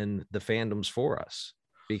molds and the fandoms for us.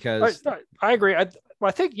 Because I agree.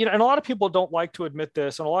 I think, and a lot of people don't like to admit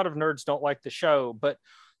this, and a lot of nerds don't like the show, but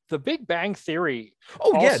the Big Bang Theory.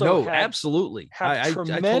 Absolutely. Had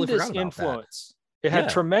tremendous totally forgot influence. It had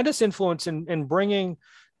tremendous influence in bringing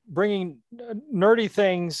nerdy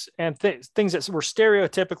things and things that were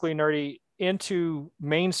stereotypically nerdy into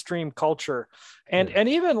mainstream culture. And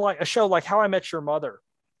even like a show like How I Met Your Mother,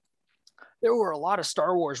 there were a lot of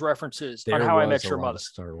Star Wars references on How I Met Your Mother.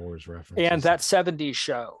 Star Wars references. And that 70s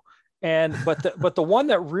show. But the one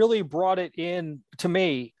that really brought it in to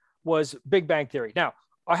me was Big Bang Theory. Now,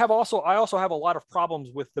 I also have a lot of problems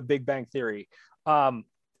with the Big Bang Theory,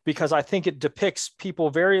 because I think it depicts people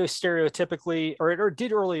very stereotypically, or it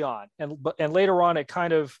did early on, and later on it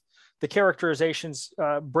kind of, the characterizations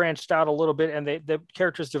branched out a little bit, and the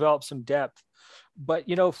characters developed some depth. But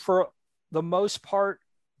for the most part,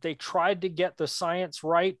 they tried to get the science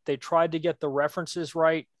right, they tried to get the references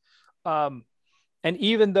right, and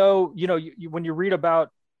even though when you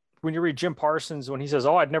read Jim Parsons, when he says,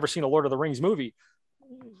 "Oh, I'd never seen a Lord of the Rings movie,"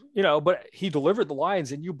 but he delivered the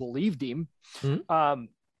lines and you believed him. Mm-hmm.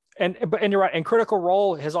 And you're right. And Critical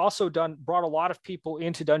Role has also brought a lot of people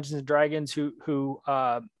into Dungeons and Dragons who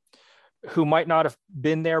might not have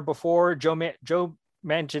been there before. Joe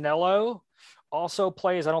Manganiello also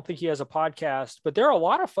plays. I don't think he has a podcast, but there are a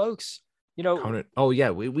lot of folks. Conan. Oh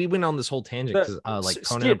yeah, we went on this whole tangent, like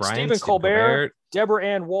Conan O'Brien, Stephen Colbert, Deborah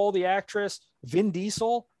Ann Woll, the actress, Vin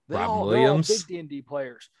Diesel, they're all big D&D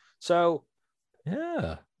players. So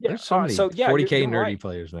yeah, there's so many 40K nerdy right.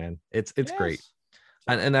 players, man. It's great.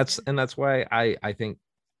 And that's why I think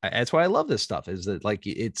that's why I love this stuff, is that like,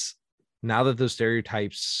 it's now that those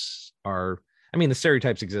stereotypes are, the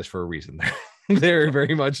stereotypes exist for a reason. They're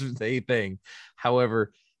very much a thing.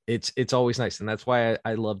 However, it's always nice. And that's why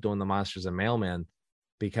I love doing the Monsters and Mailman,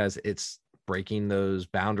 because it's breaking those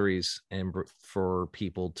boundaries and for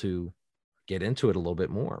people to get into it a little bit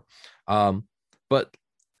more. But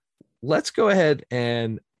let's go ahead,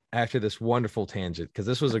 and after this wonderful tangent, because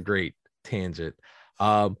this was a great tangent,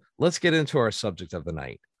 let's get into our subject of the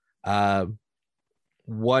night.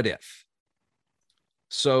 What if?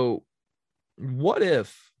 So what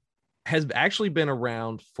if has actually been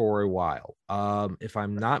around for a while. If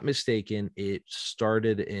I'm not mistaken, it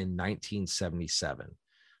started in 1977.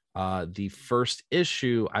 The first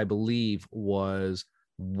issue, I believe, was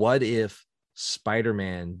What If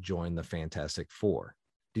Spider-Man Joined the Fantastic Four?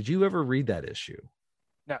 Did you ever read that issue?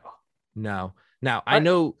 No. Now, I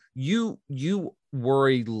know you were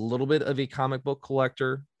a little bit of a comic book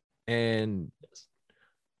collector, and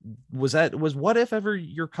was What If ever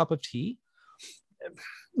your cup of tea?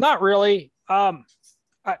 Not really. I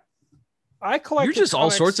collect. You're just comics.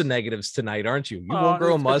 All sorts of negatives tonight, aren't you? You won't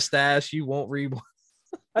grow a mustache. You won't read.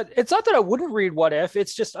 It's not that I wouldn't read What If.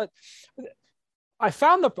 It's just I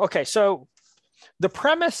found so the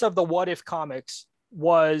premise of the What If comics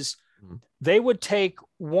was they would take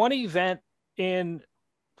one event in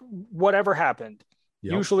whatever happened,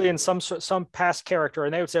 Yep. usually in some past character,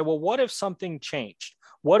 and they would say, well, what if something changed?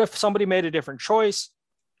 What if somebody made a different choice?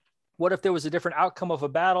 What if there was a different outcome of a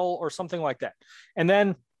battle or something like that? And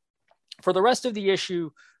then for the rest of the issue,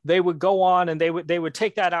 they would go on and they would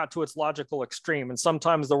take that out to its logical extreme. And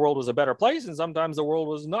sometimes the world was a better place, and sometimes the world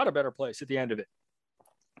was not a better place at the end of it.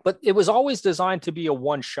 But it was always designed to be a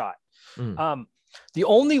one shot. The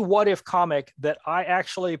only what if comic that I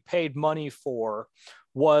actually paid money for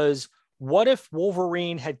was what if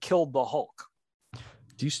Wolverine had killed the Hulk?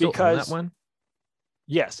 Do you still own that one?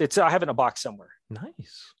 Yes, I have it in a box somewhere.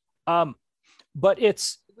 Nice. But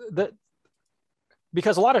it's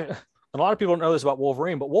because a lot of people don't know this about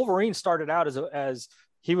Wolverine, but Wolverine started out as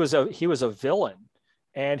he was a villain,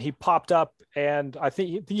 and he popped up, and I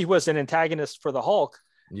think he was an antagonist for the Hulk.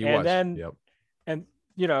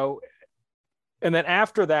 And then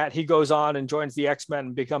after that, he goes on and joins the X-Men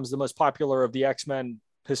and becomes the most popular of the X-Men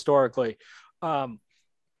historically. But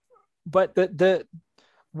the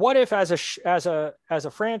what if as a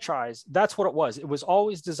franchise, that's what it was. It was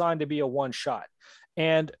always designed to be a one shot.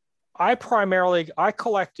 And I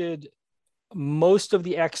collected most of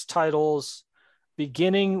the X titles,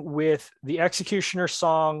 beginning with the Executioner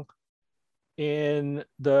song in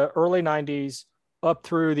the early 90s up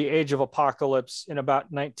through the Age of Apocalypse in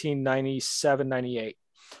about 1997, 98.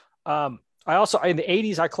 I also, in the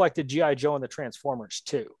 80s, I collected G.I. Joe and the Transformers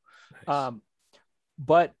too. Nice.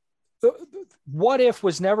 But what if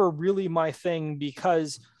was never really my thing,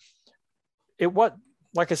 because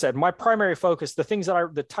like I said, my primary focus,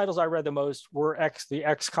 the titles I read the most were the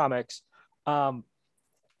X comics.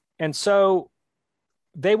 And so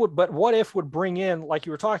but what if would bring in, like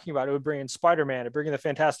you were talking about, it would bring in Spider-Man, it would bring in the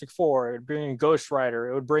Fantastic Four, it would bring in Ghost Rider,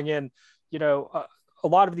 it would bring in, a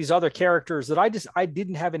lot of these other characters that I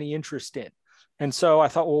didn't have any interest in. And so I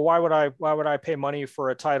thought, well, why would I pay money for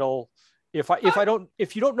a title if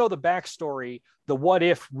you don't know the backstory? The what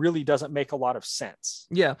if really doesn't make a lot of sense.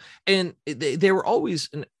 Yeah. And they were always,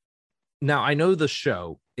 now I know the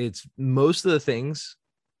show, it's most of the things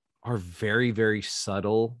are very, very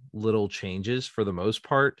subtle little changes for the most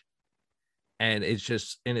part. And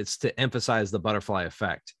it's to emphasize the butterfly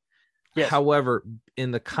effect. Yes. However,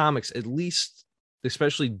 in the comics, at least,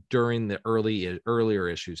 especially during the earlier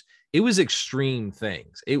issues, it was extreme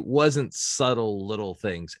things. It wasn't subtle little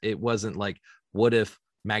things. It wasn't like, what if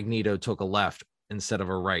Magneto took a left instead of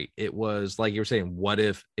a right? It was like you were saying, what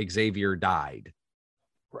if Xavier died?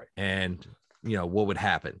 Right. And what would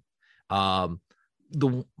happen?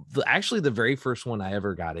 Actually the very first one I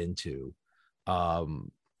ever got into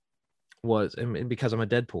was, and because I'm a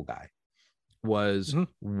Deadpool guy, was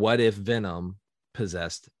what if Venom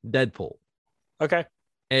possessed Deadpool? Okay.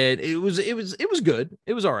 And it was good.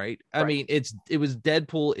 It was all right. I mean, it was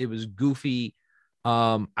Deadpool. It was goofy.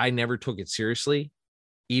 I never took it seriously,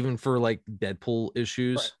 even for like Deadpool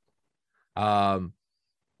issues. Right.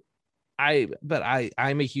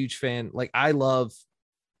 I'm a huge fan. Like, I love,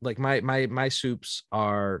 like, my soups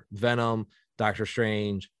are Venom, Doctor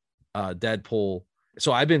Strange, Deadpool.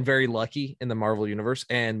 So I've been very lucky in the Marvel universe,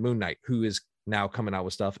 and Moon Knight, who is now coming out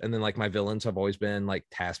with stuff. And then like my villains have always been like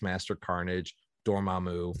Taskmaster, Carnage,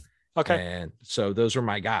 Dormammu. Okay. And so those are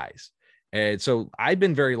my guys. And so I've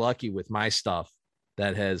been very lucky with my stuff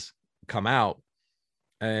that has come out.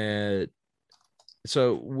 And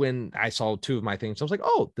so when I saw two of my things, I was like,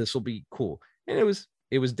 oh, this will be cool. And it was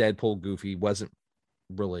Deadpool, goofy, wasn't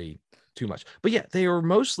really too much. But yeah, these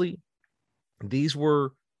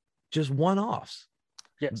were just one-offs.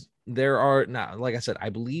 Yes. There are now, like I said, I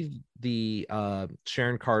believe the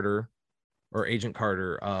Sharon Carter or Agent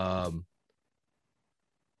Carter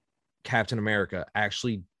Captain America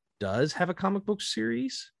actually does have a comic book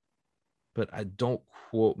series, but I don't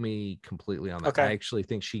quote me completely on that. Okay. I actually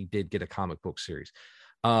think she did get a comic book series.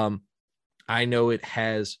 I know it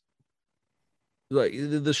has, like,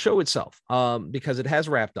 the show itself, because it has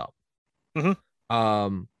wrapped up.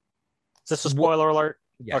 Mm-hmm. Is this a spoiler alert?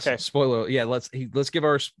 Yes. Okay. Spoiler. Yeah. Let's give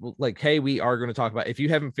our, like, hey, we are going to talk about, if you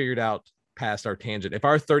haven't figured out past our tangent, if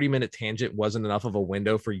our 30-minute tangent wasn't enough of a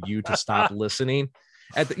window for you to stop listening,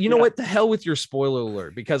 know what, the hell with your spoiler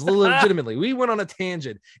alert, because legitimately we went on a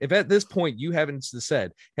tangent. If at this point you haven't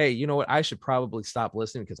said, hey, you know what, I should probably stop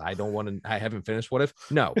listening because I haven't finished What If.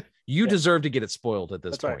 No, you deserve to get it spoiled at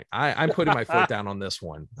this point. Right. I'm putting my foot down on this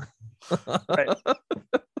one. Right.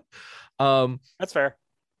 That's fair.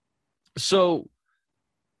 So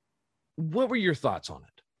what were your thoughts on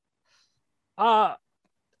it? I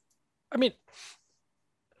mean,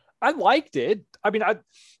 I liked it. I mean, I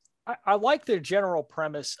like the general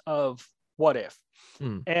premise of What If.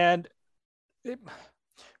 And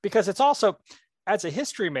because it's also, as a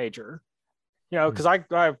history major, you know, because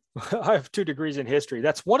I have 2 degrees in history.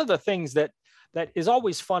 That's one of the things that is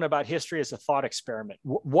always fun about history as a thought experiment.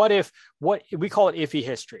 What we call it iffy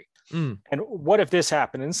history, and what if this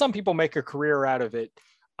happened? And some people make a career out of it,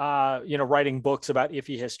 you know, writing books about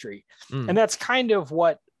iffy history, and that's kind of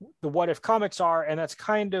what the What If comics are, and that's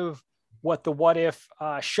kind of what the What If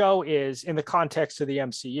show is in the context of the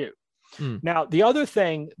MCU. Now, the other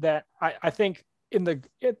thing that I think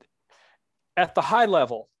at the high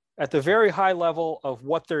level, at the very high level of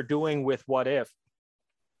what they're doing with What If,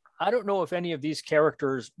 I don't know if any of these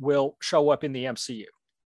characters will show up in the MCU.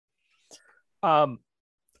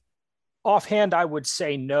 Offhand, I would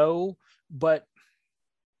say no, but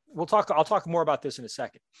I'll talk more about this in a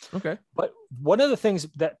second. Okay. But one of the things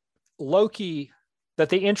that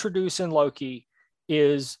they introduce in Loki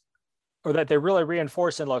is, or that they really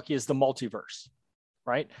reinforce in Loki, is the multiverse,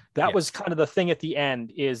 right? That was kind of the thing at the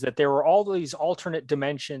end, is that there were all these alternate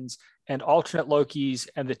dimensions and alternate Lokis,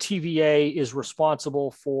 and the TVA is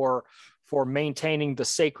responsible for maintaining the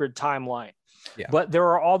sacred timeline. Yeah. But there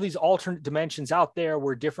are all these alternate dimensions out there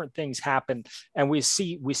where different things happen. And we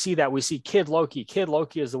see Kid Loki. Kid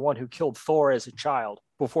Loki is the one who killed Thor as a child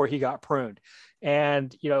before he got pruned.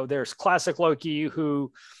 And, you know, there's classic Loki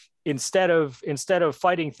who, instead of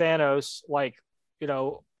fighting Thanos, like, you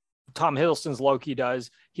know, Tom Hiddleston's Loki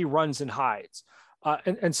does, he runs and hides,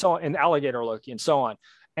 and so on, and Alligator Loki and so on.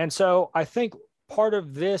 And so I think part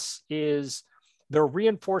of this is they're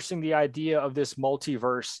reinforcing the idea of this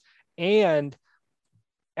multiverse. And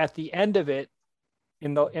at the end of it,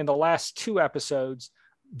 in the last 2 episodes,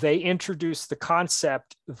 they introduce the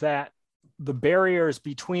concept that the barriers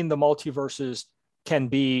between the multiverses can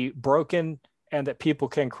be broken and that people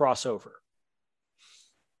can cross over.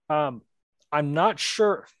 I'm not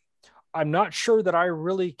sure that I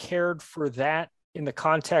really cared for that in the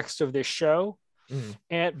context of this show.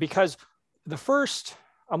 And because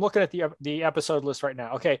I'm looking at the episode list right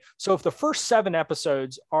now. Okay. So if the first 7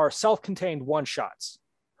 episodes are self-contained one-shots,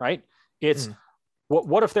 right? It's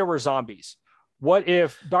what if there were zombies? What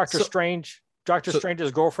if Doctor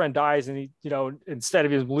Strange's girlfriend dies and he, you know, instead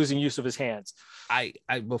of him losing use of his hands? I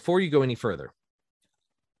before you go any further,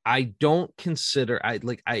 I don't consider, I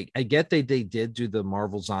get they did do the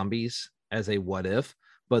Marvel Zombies as a what if,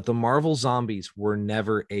 but the Marvel Zombies were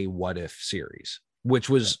never a what if series,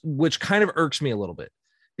 which kind of irks me a little bit,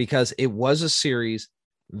 because it was a series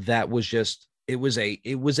that was just, it was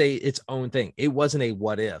its own thing. It wasn't a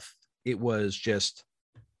what if, it was just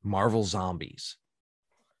Marvel Zombies,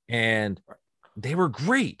 and they were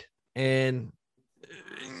great, and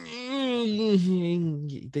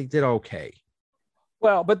they did okay.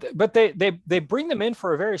 Well, but they bring them in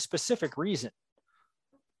for a very specific reason.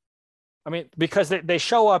 I mean, because they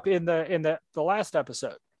show up in the last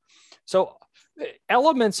episode. So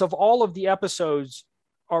elements of all of the episodes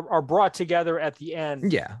are brought together at the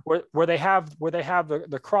end. Yeah. Where they have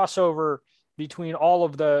the crossover between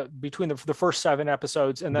the first 7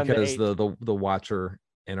 episodes, and then because the Watcher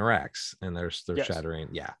interacts and they're shattering.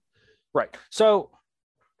 Yeah. Right. So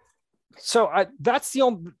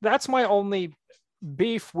that's my only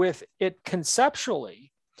beef with it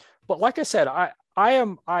conceptually. But like I said, I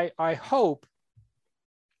hope,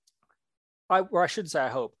 or I should say I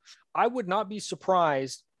hope, I would not be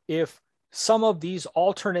surprised if some of these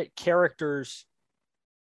alternate characters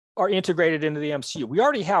are integrated into the MCU. We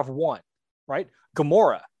already have one, right?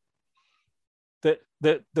 Gamora.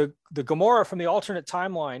 The Gamora from the alternate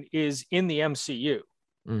timeline is in the MCU,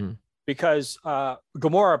 because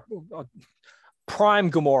Gamora,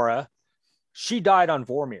 Prime Gamora, she died on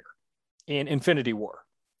Vormir in Infinity War.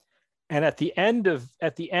 And at the end of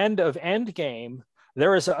Endgame,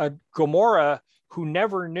 there is a Gamora who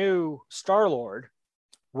never knew Star-Lord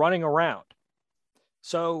running around.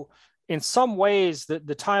 So in some ways, the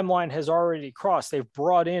timeline has already crossed. They've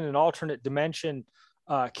brought in an alternate dimension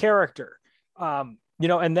character. You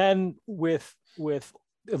know, and then with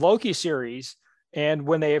the Loki series, and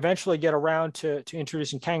when they eventually get around to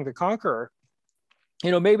introducing Kang the Conqueror, you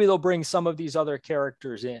know, maybe they'll bring some of these other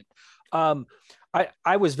characters in.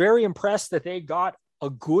 I was very impressed that they got a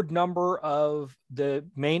good number of the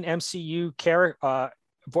main MCU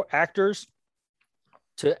actors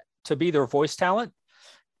to be their voice talent.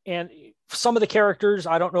 And some of the characters,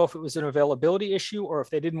 I don't know if it was an availability issue or if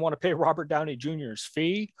they didn't want to pay Robert Downey Jr.'s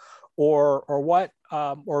fee or what.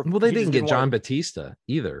 Or well, they didn't get John Batista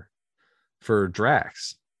either for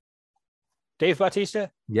Drax. Dave Bautista?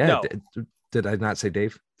 Yeah. No. Did I not say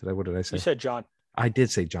Dave? What did I say? You said John. I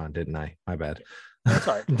did say John, didn't I? My bad. That's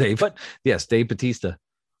all right. Dave. But yes, Dave Bautista.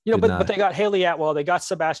 You know, but they got Haley Atwell, they got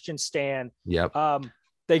Sebastian Stan. Yep.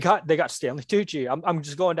 They got Stanley Tucci. I'm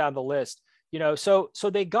just going down the list. So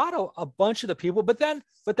they got a bunch of the people, but then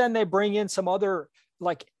they bring in some other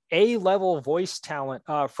like A-level voice talent.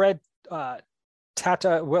 Fred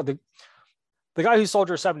Tata, well, the guy who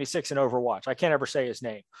Soldier 76 in Overwatch. I can't ever say his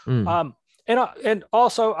name. Mm. And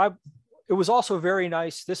also it was also very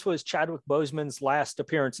nice. This was Chadwick Boseman's last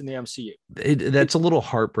appearance in the MCU. That's a little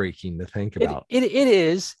heartbreaking to think about. It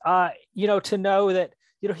is, to know that,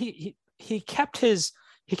 he kept his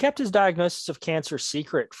diagnosis of cancer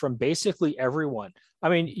secret from basically everyone. I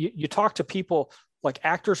mean, you talk to people like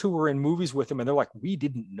actors who were in movies with him, and they're like, we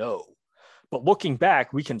didn't know. But looking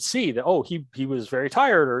back, we can see that, oh, he was very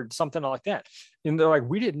tired or something like that. And they're like,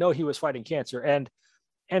 we didn't know he was fighting cancer.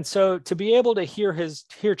 And so to be able to hear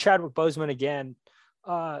Chadwick Boseman again,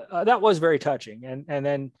 that was very touching. And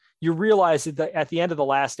then you realize that at the end of the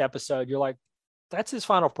last episode, you're like, that's his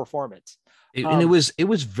final performance. And it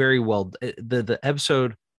was very well. The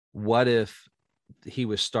episode, what if it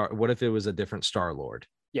was a different Star-Lord?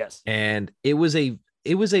 Yes. And it was a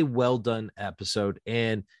well done episode,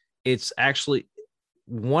 and it's actually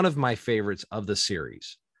one of my favorites of the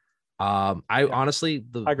series. Honestly,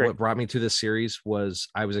 what brought me to this series was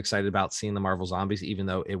I was excited about seeing the Marvel Zombies, even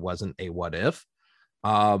though it wasn't a what if.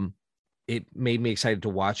 It made me excited to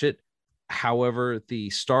watch it. However, the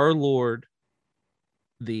Star-Lord,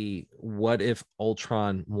 the what if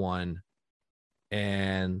Ultron one,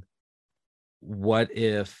 and what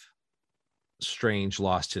if Strange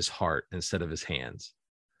lost his heart instead of his hands,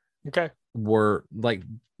 were like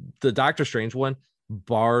the Doctor Strange one,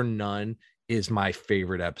 bar none, is my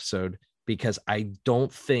favorite episode, because I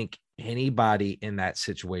don't think anybody in that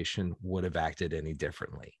situation would have acted any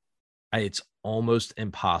differently. It's almost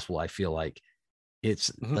impossible. I feel like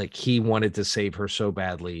it's like he wanted to save her so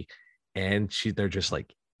badly, and they're just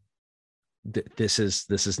like, this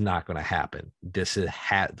is not going to happen. This is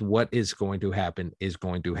what is going to happen is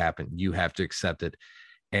going to happen. You have to accept it.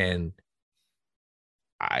 And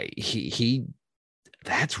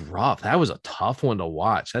that's rough. That was a tough one to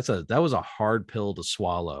watch. That was a hard pill to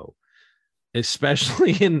swallow,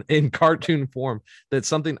 especially in cartoon form. That's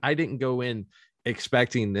something I didn't go in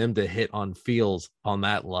expecting them to hit on feels on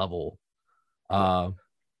that level. And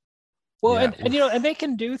they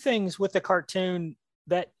can do things with the cartoon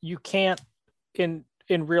that you can't in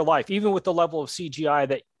real life, even with the level of CGI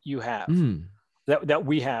that you have, that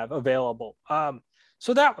we have available.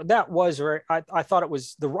 So that was very, I thought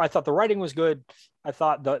I thought the writing was good. I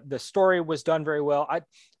thought the story was done very well.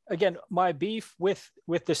 Again, my beef with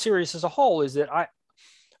the series as a whole is that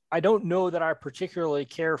I don't know that I particularly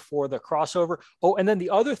care for the crossover. Oh, and then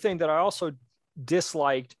the other thing that I also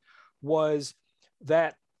disliked was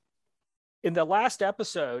that in the last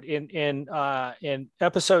episode, in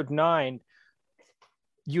episode 9,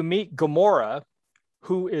 you meet Gamora,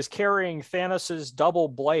 who is carrying Thanos's double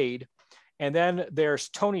blade, and then there's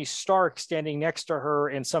Tony Stark standing next to her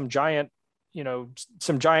in some giant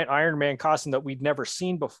Iron Man costume that we'd never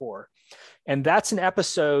seen before. And that's an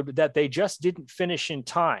episode that they just didn't finish in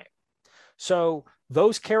time. So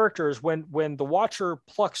those characters, when the Watcher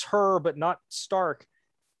plucks her but not Stark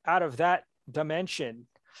out of that dimension,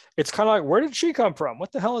 it's kind of like, where did she come from?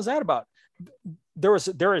 What the hell is that about? There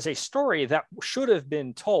is a story that should have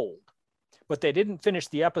been told, but they didn't finish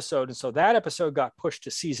the episode. And so that episode got pushed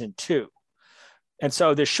to season 2. And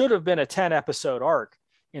so there should have been a 10-episode arc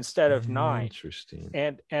instead of 9.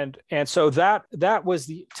 Interesting. And so that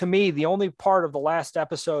was to me, the only part of the last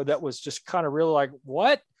episode that was just kind of really like,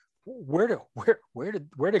 what? Where did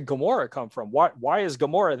Gamora come from? Why is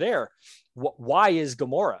Gamora there? Why is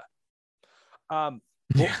Gamora?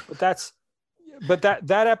 But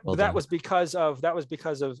that was because of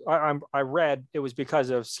I read it was because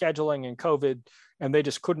of scheduling and COVID, and they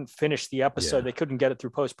just couldn't finish the episode. Yeah. They couldn't get it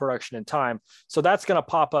through post-production in time. So that's going to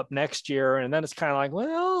pop up next year. And then it's kind of like,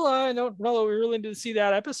 well, I don't know that we really need to see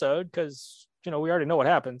that episode because, we already know what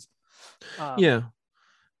happens. Yeah.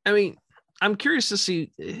 I mean, I'm curious to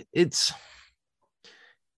see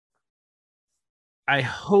I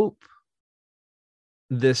hope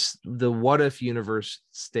the what if universe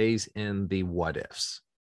stays in the what ifs.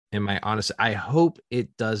 I hope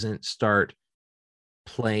it doesn't start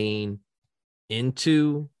playing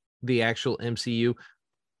into the actual MCU.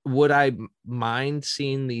 Would I mind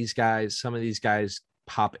seeing some of these guys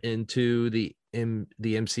pop into the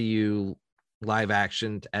MCU live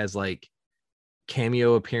action as like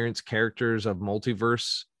cameo appearance characters of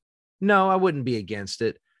multiverse? No, I wouldn't be against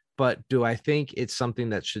it. But do I think it's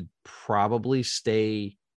something that should probably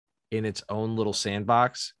stay in its own little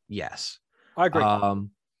sandbox? Yes. I agree.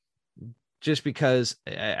 Just because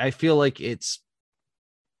I feel like it's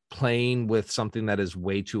playing with something that is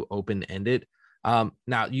way too open-ended.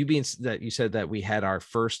 Now you being that you said that we had our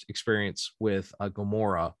first experience with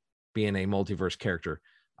Gamora being a multiverse character.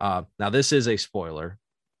 Now this is a spoiler.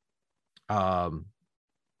 And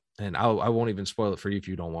I won't even spoil it for you if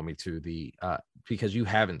you don't want me to. Because you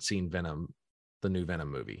haven't seen Venom, the new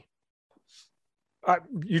Venom movie.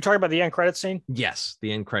 You talking about the end credit scene? Yes,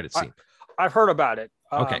 the end credit scene. I've heard about it.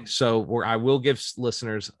 Okay, so I will give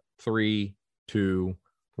listeners 3, 2,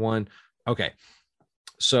 1. Okay,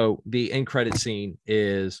 so the end credit scene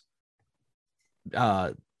is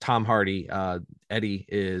Tom Hardy, Eddie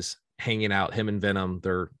is hanging out. Him and Venom,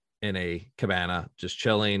 they're in a cabana, just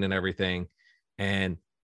chilling and everything, and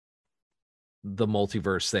the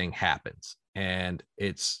multiverse thing happens, and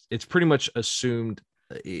it's pretty much assumed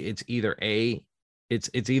it's either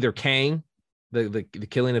it's either Kang, the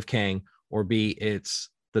killing of Kang, or B, it's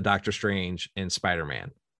the Doctor Strange and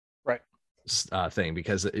Spider-Man right thing.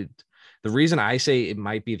 Because the reason I say it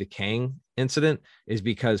might be the Kang incident is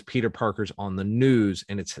because Peter Parker's on the news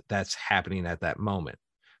and that's happening at that moment,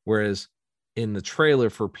 whereas in the trailer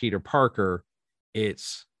for Peter Parker,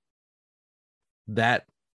 it's that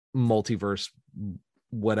multiverse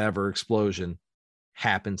whatever explosion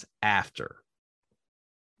happens after.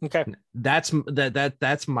 Okay, that's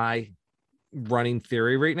my running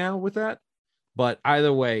theory right now with that. But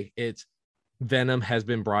either way, it's Venom has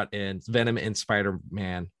been brought in. Venom and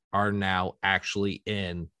Spider-Man are now actually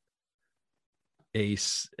in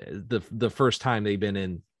the first time they've been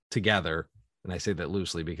in together, and I say that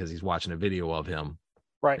loosely because he's watching a video of him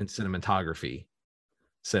right in cinematography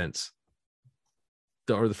since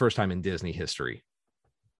the first time in Disney history.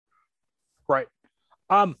 Right.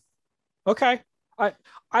 Okay. I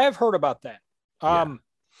have heard about that.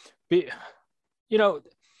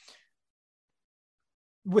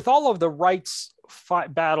 With all of the rights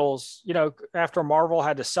battles, after Marvel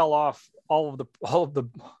had to sell off all of the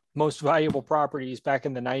most valuable properties back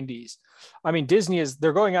in the 90s. I mean,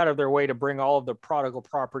 they're going out of their way to bring all of the prodigal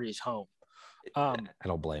properties home. I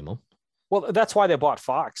don't blame them. Well, that's why they bought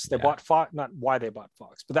Fox. They bought Fox, not why they bought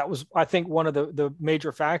Fox, but that was, I think, one of the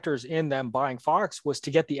major factors in them buying Fox was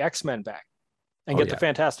to get the X-Men back and get the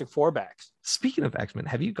Fantastic Four back. Speaking of X-Men,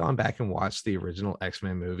 have you gone back and watched the original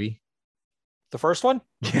X-Men movie? The first one?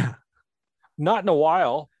 Yeah. Not in a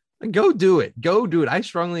while. Go do it. I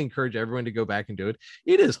strongly encourage everyone to go back and do it.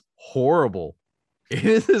 It is horrible.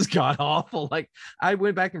 It is god awful. Like, I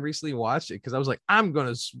went back and recently watched it because I was like,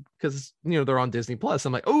 because they're on Disney Plus.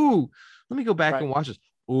 I'm like, oh, let me go back and watch this.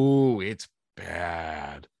 Oh, it's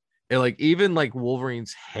bad. And like, even like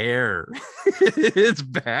Wolverine's hair, it's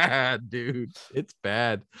bad, dude. It's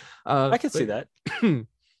bad. I can see that.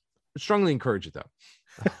 Strongly encourage it though.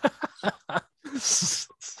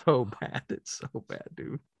 So bad. It's so bad,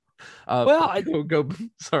 dude.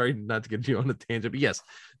 Sorry, not to get you on a tangent, but yes,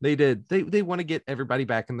 they did. They want to get everybody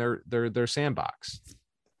back in their sandbox,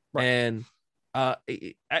 right. And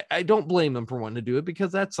I don't blame them for wanting to do it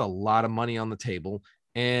because that's a lot of money on the table.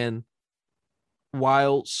 And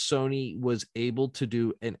while Sony was able to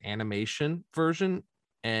do an animation version,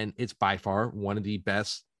 and it's by far one of the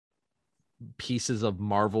best pieces of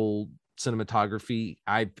Marvel cinematography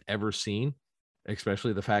I've ever seen,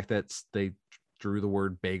 especially the fact that they drew the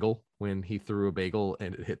word bagel when he threw a bagel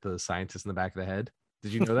and it hit the scientist in the back of the head.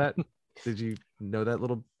 Did you know that? Did you know that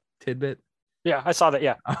little tidbit? Yeah, I saw that.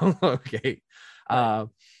 Yeah. Okay. Right.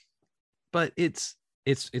 But it's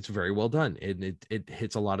very well done. It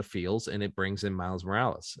hits a lot of feels and it brings in Miles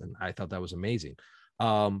Morales. And I thought that was amazing.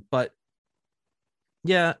 But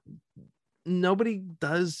yeah, nobody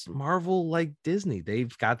does Marvel like Disney.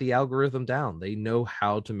 They've got the algorithm down. They know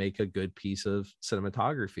how to make a good piece of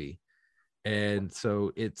cinematography. And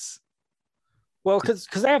so because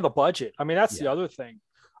they have the budget. I mean, that's the other thing.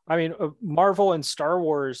 I mean, Marvel and Star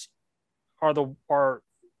Wars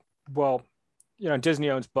Disney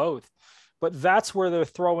owns both, but that's where they're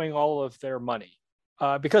throwing all of their money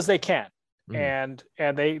because they can. And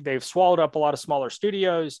they've swallowed up a lot of smaller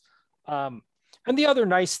studios. And the other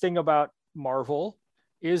nice thing about Marvel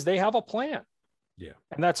is they have a plan. Yeah.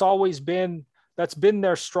 And that's been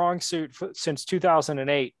their strong suit since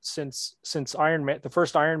 2008, since Iron Man, the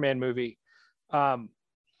first Iron Man movie.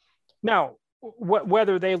 Now,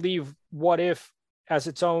 whether they leave What If as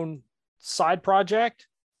its own side project,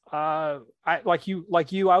 I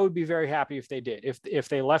would be very happy if they did. If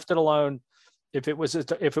they left it alone, if it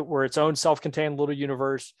were its own self-contained little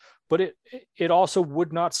universe. But it also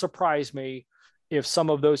would not surprise me if some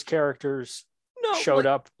of those characters showed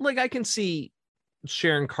up. Like, I can see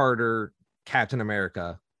Sharon Carter, Captain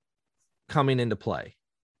America coming into play.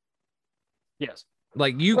 Yes.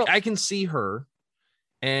 Like I can see her,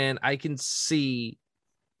 and I can see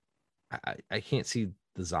I can't see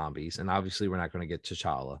the zombies, and obviously we're not going to get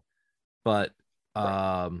T'Challa, but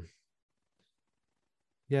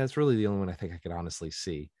yeah, it's really the only one I think I could honestly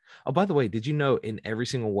see. Oh, by the way, did you know in every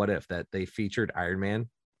single What If that they featured Iron Man,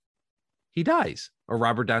 he dies, or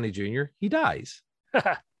Robert Downey Jr., he dies.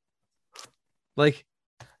 Like,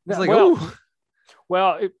 it's like, oh,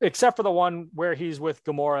 well, except for the one where he's with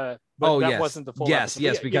Gamora, but that wasn't the full. Yes,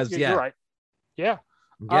 episode. Because you're right. Yeah.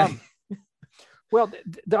 Yeah. Well,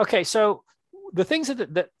 okay. So the things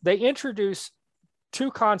that they introduce, two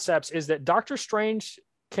concepts, is that Doctor Strange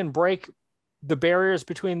can break the barriers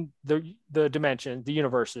between the dimension, the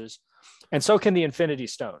universes, and so can the Infinity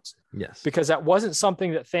Stones. Yes. Because that wasn't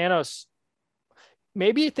something that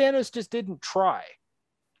maybe Thanos just didn't try.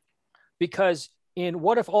 Because in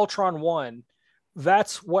What If Ultron won,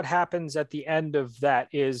 that's what happens at the end of that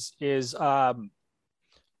is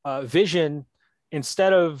Vision,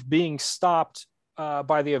 instead of being stopped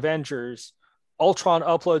by the Avengers, Ultron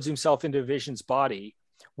uploads himself into Vision's body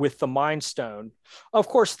with the Mind Stone. Of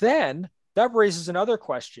course, then that raises another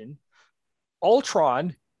question.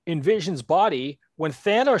 Ultron in Vision's body, when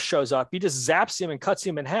Thanos shows up, he just zaps him and cuts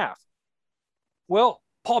him in half. Well,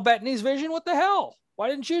 Paul Bettany's Vision, what the hell? Why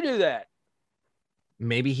didn't you do that?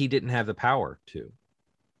 Maybe he didn't have the power to.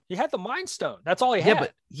 He had the Mind Stone. That's all he had.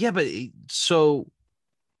 But so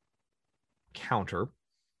counter.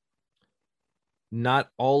 Not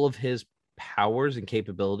all of his powers and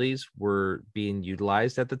capabilities were being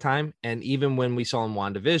utilized at the time. And even when we saw in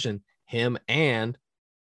WandaVision, him and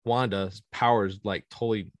Wanda's powers like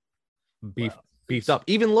totally beefed up.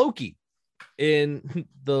 Even Loki in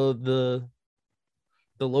the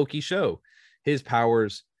Loki show, his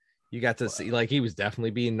powers, you got to see, like, he was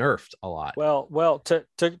definitely being nerfed a lot. Well, to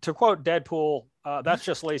quote Deadpool, that's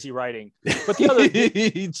just lazy writing. But the other,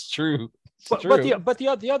 it's true. But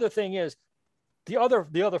the other thing is, the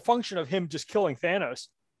other function of him just killing Thanos,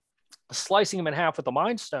 slicing him in half with the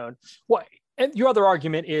Mind Stone. What? And your other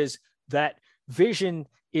argument is that Vision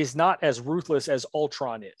is not as ruthless as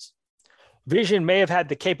Ultron is. Vision may have had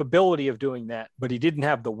the capability of doing that, but he didn't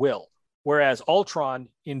have the will. Whereas Ultron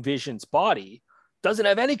in Vision's body doesn't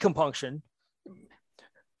have any compunction.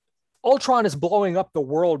 Ultron is blowing up the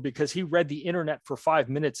world because he read the internet for 5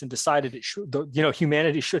 minutes and decided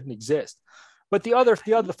humanity shouldn't exist. But the other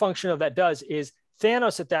function of that is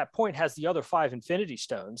Thanos at that point has the other 5 Infinity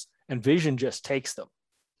Stones, and Vision just takes them.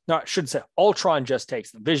 No, I shouldn't say Ultron just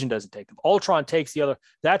takes them. Vision doesn't take them. Ultron takes the other.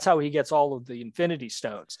 That's how he gets all of the Infinity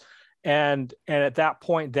Stones. And at that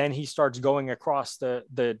point, then he starts going across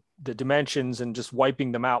the dimensions and just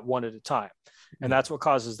wiping them out one at a time. And that's what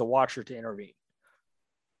causes the Watcher to intervene.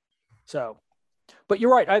 So, but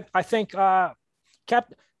you're right. I think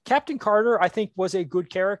Captain Carter, I think, was a good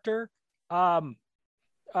character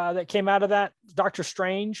that came out of that. Doctor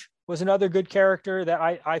Strange was another good character that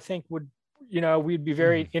I think would, we'd be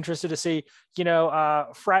very interested to see.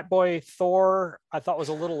 Frat boy Thor, I thought was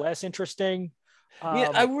a little less interesting.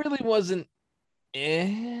 I really wasn't.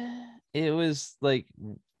 It was like,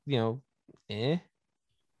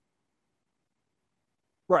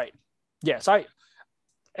 Right. Yes. I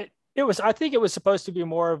think it was supposed to be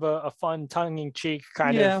more of a fun, tongue-in-cheek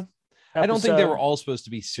kind of episode. I don't think they were all supposed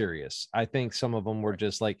to be serious. I think some of them were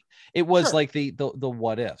just like, it was like the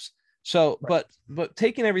what ifs. So, right. but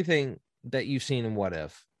taking everything that you've seen in What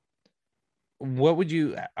If, what would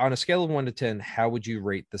you, on a scale of 1 to 10, how would you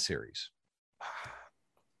rate the series?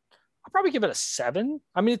 I'll probably give it a 7.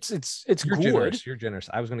 I mean, it's You're good. Generous. You're generous.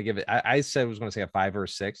 I was going to give it, I said I was going to say a 5 or a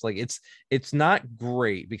 6. Like it's not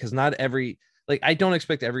great because not every, like, I don't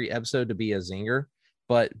expect every episode to be a zinger,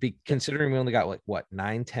 but considering we only got like what,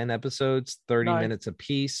 9-10 episodes, 30 minutes a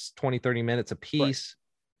piece, 20-30 minutes a piece.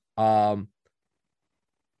 Right.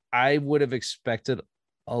 I would have expected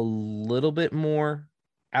a little bit more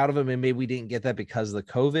out of them, and maybe we didn't get that because of the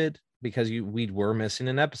COVID, because we were missing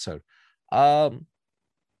an episode.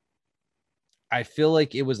 I feel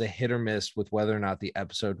like it was a hit or miss with whether or not the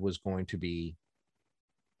episode was going to be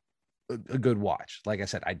a good watch. Like I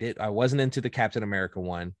said, I wasn't into the Captain America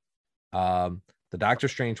one. The Doctor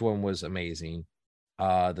Strange one was amazing.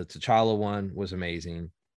 The T'Challa one was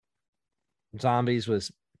amazing. Zombies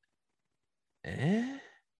was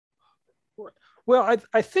Well,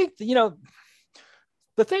 I think, the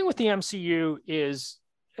thing with the MCU is,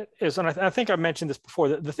 and I think I mentioned this before,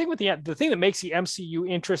 the thing that makes the MCU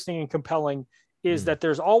interesting and compelling is that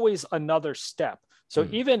there's always another step. So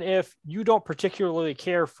even if you don't particularly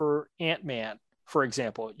care for Ant-Man, for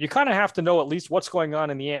example, you kind of have to know at least what's going on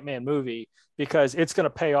in the Ant-Man movie because it's going to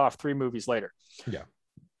pay off 3 movies later. Yeah.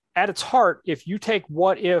 At its heart, if you take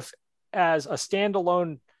What If as a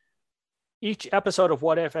standalone each episode of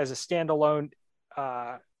What If as a standalone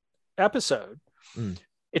episode,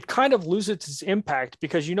 it kind of loses its impact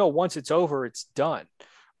because, you know, once it's over, it's done.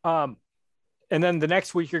 And then the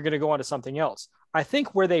next week you're going to go on to something else. I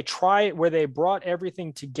think where they brought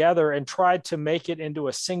everything together and tried to make it into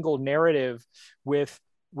a single narrative with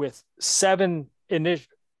 8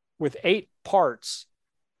 parts,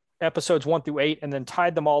 episodes 1 through 8, and then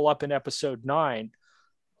tied them all up in episode 9.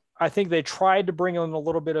 I think they tried to bring in a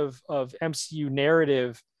little bit of MCU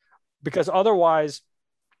narrative, because otherwise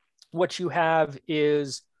what you have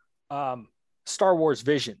is Star Wars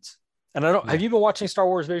Visions. And I don't, have you been watching Star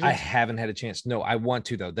Wars Visions? I haven't had a chance. No, I want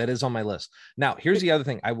to, though. That is on my list. Now, here's the other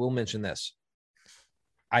thing. I will mention this.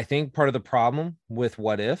 I think part of the problem with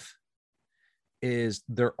What If is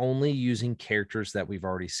they're only using characters that we've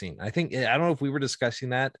already seen. I don't know if we were discussing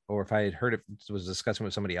that or if I had heard it was discussing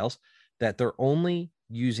with somebody else, that they're only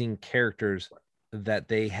using characters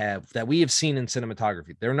that we have seen in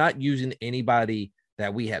cinematography. They're not using anybody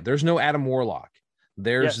that we have. There's no Adam Warlock.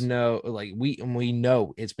 There's no, like, we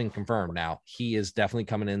know it's been confirmed now. He is definitely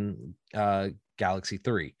coming in Galaxy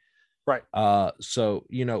 3. Right. So,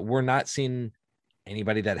 you know, we're not seeing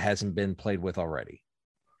anybody that hasn't been played with already.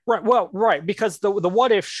 Right. Well, right. Because the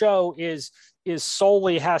What If show is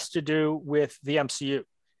solely has to do with the MCU.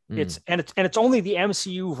 It's only the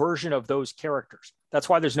MCU version of those characters. That's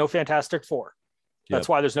why there's no Fantastic Four. That's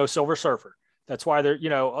why there's no Silver Surfer. That's why they're, you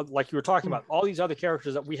know, like you were talking about, all these other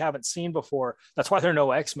characters that we haven't seen before. That's why there are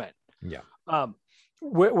no X-Men. Yeah.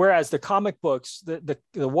 Whereas the comic books, the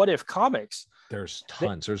What If comics, there's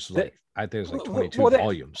tons. I think there's like 22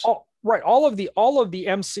 volumes. Right. All of the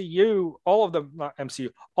MCU, all of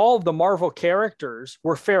the Marvel characters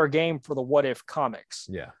were fair game for the What If comics.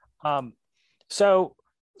 Yeah. So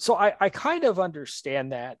I kind of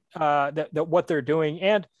understand that what they're doing.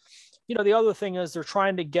 And, you know, the other thing is they're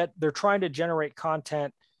trying to generate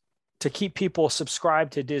content to keep people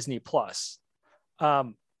subscribed to Disney Plus.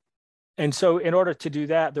 And so in order to do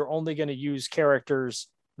that, they're only going to use characters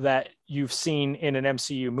that you've seen in an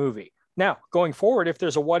MCU movie. Now, going forward, if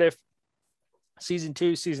there's a What If season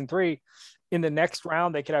 2, season 3, in the next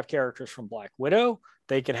round, they could have characters from Black Widow.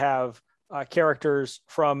 They could have characters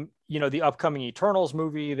from, you know, the upcoming Eternals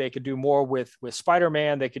movie. They could do more with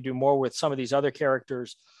Spider-Man. They could do more with some of these other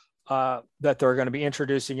characters that they're going to be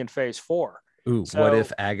introducing in phase 4. Ooh, so, what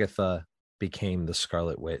if Agatha became the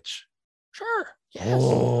Scarlet Witch? Sure. Yes.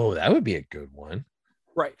 Oh, that would be a good one.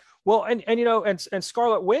 Right. Well, and you know, and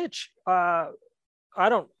Scarlet Witch, I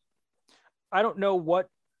don't know what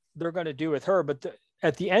they're going to do with her, but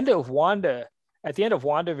at the end of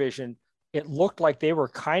WandaVision, it looked like they were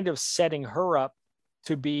kind of setting her up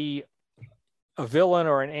to be a villain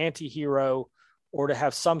or an anti-hero, or to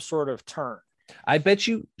have some sort of turn. I bet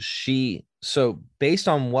you so based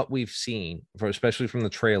on what we've seen, especially from the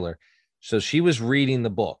trailer, so she was reading the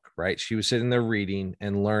book, right? She was sitting there reading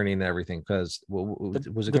and learning everything, because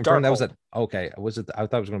was it confirmed that was that? Okay. Was it? I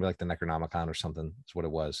thought it was going to be like the Necronomicon or something. That's what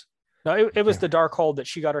it was. No, it was the Darkhold that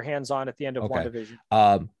she got her hands on at the end of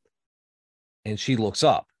WandaVision. And she looks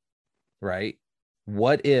up, right?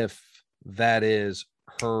 What if that is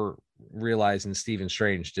her realizing Stephen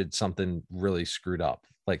Strange did something really screwed up?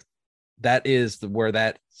 Like, that is where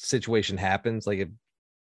that situation happens. Like, it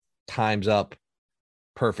times up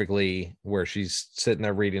perfectly where she's sitting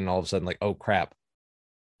there reading and all of a sudden, like, oh crap,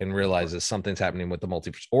 and realizes something's happening with the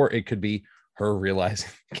multiverse. Or it could be her realizing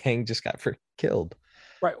Kang just got killed.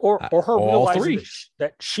 Right. Or her realizing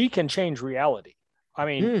that she can change reality. I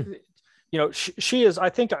mean, you know, she is,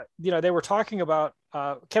 I think, you know, they were talking about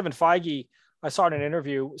Kevin Feige. I saw in an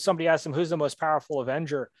interview, somebody asked him, who's the most powerful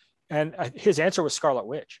Avenger? And his answer was Scarlet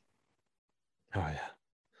Witch. Oh, yeah.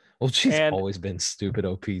 Well, she's always been stupid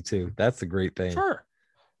OP too. That's the great thing. Sure.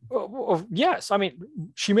 Well, yes. I mean,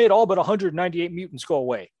 she made all but 198 mutants go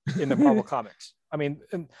away in the Marvel comics. I mean,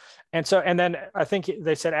 and then I think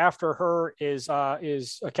they said after her is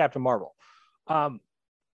Captain Marvel. But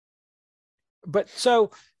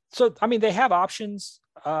so I mean, they have options.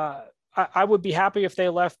 I would be happy if they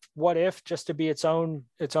left What If just to be its own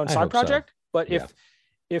side project. So. But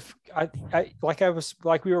if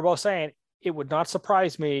like we were both saying, it would not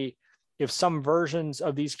surprise me if some versions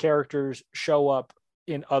of these characters show up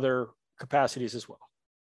in other capacities as well.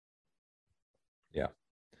 Yeah.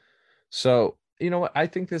 So, you know what? I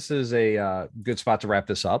think this is a good spot to wrap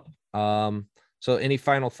this up. So any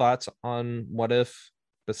final thoughts on What If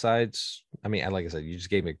besides, I mean, like I said, you just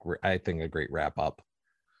gave me, I think, a great wrap up.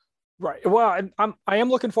 Right. Well, I am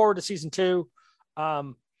looking forward to season 2. You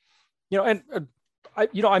know, and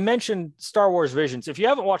I mentioned Star Wars Visions. If you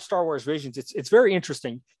haven't watched Star Wars Visions, it's very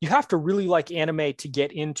interesting. You have to really like anime to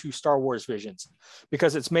get into Star Wars Visions,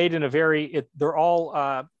 because it's made in a they're all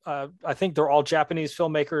I think they're all Japanese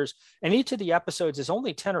filmmakers, and each of the episodes is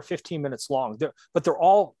only 10 or 15 minutes long. But they're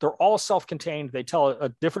all self-contained. They tell a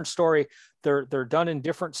different story. They're done in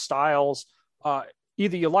different styles.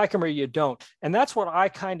 Either you like them or you don't. And that's what I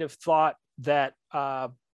kind of thought that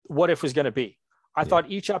What If was going to be. I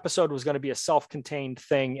thought each episode was going to be a self-contained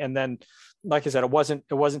thing, and then, like I said, it wasn't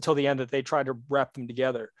until the end that they tried to wrap them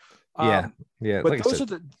together. Yeah. But like those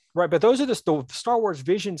are the Star Wars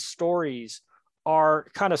Vision stories are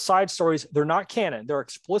kind of side stories. They're not canon. They're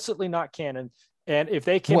explicitly not canon. And if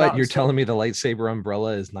they came out, you're telling me the lightsaber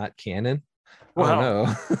umbrella is not canon? Well,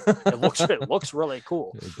 no. it looks really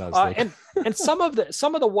cool. It does look... and some of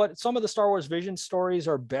the Star Wars Vision stories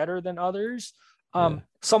are better than others.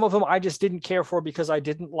 Some of them I just didn't care for because I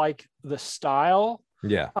didn't like the style.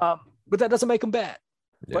 But that doesn't make them bad.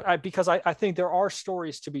 But because I think there are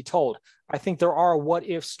stories to be told. I think there are what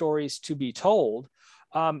if stories to be told.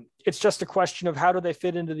 It's just a question of how do they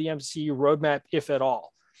fit into the MCU roadmap, if at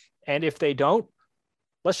all. And if they don't,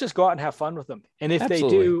 let's just go out and have fun with them. And if they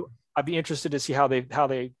do, I'd be interested to see how they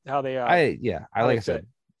I said,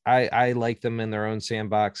 I like them in their own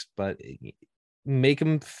sandbox, but make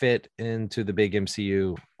them fit into the big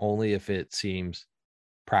MCU only if it seems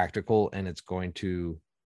practical and it's going to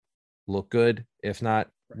look good. If not,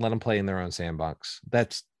 let them play in their own sandbox.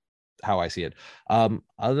 That's how I see it. Other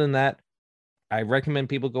than that, I recommend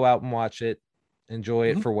people go out and watch it, enjoy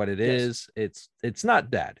it for what it is. It's not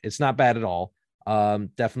bad. It's not bad at all.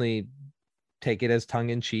 Definitely take it as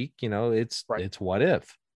tongue-in-cheek. It's What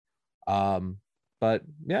If. But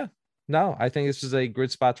yeah. No, I think this is a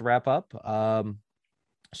good spot to wrap up.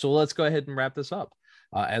 So let's go ahead and wrap this up.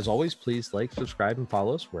 As always, please like, subscribe, and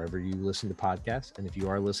follow us wherever you listen to podcasts. And if you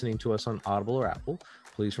are listening to us on Audible or Apple,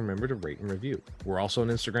 please remember to rate and review. We're also on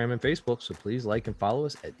Instagram and Facebook, so please like and follow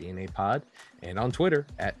us at DNA Pod, and on Twitter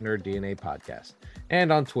at Nerd DNA Podcast,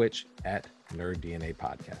 and on Twitch at Nerd DNA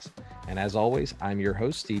Podcast. And as always, I'm your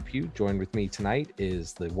host, Steve Pugh. Joined with me tonight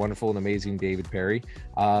is the wonderful and amazing David Perry.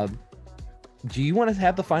 Do you want to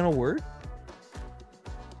have the final word?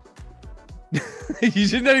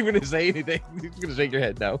 You're not even going to say anything. You're going to shake your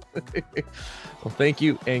head no. Well, thank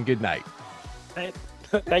you and good night.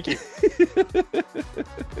 Thank you.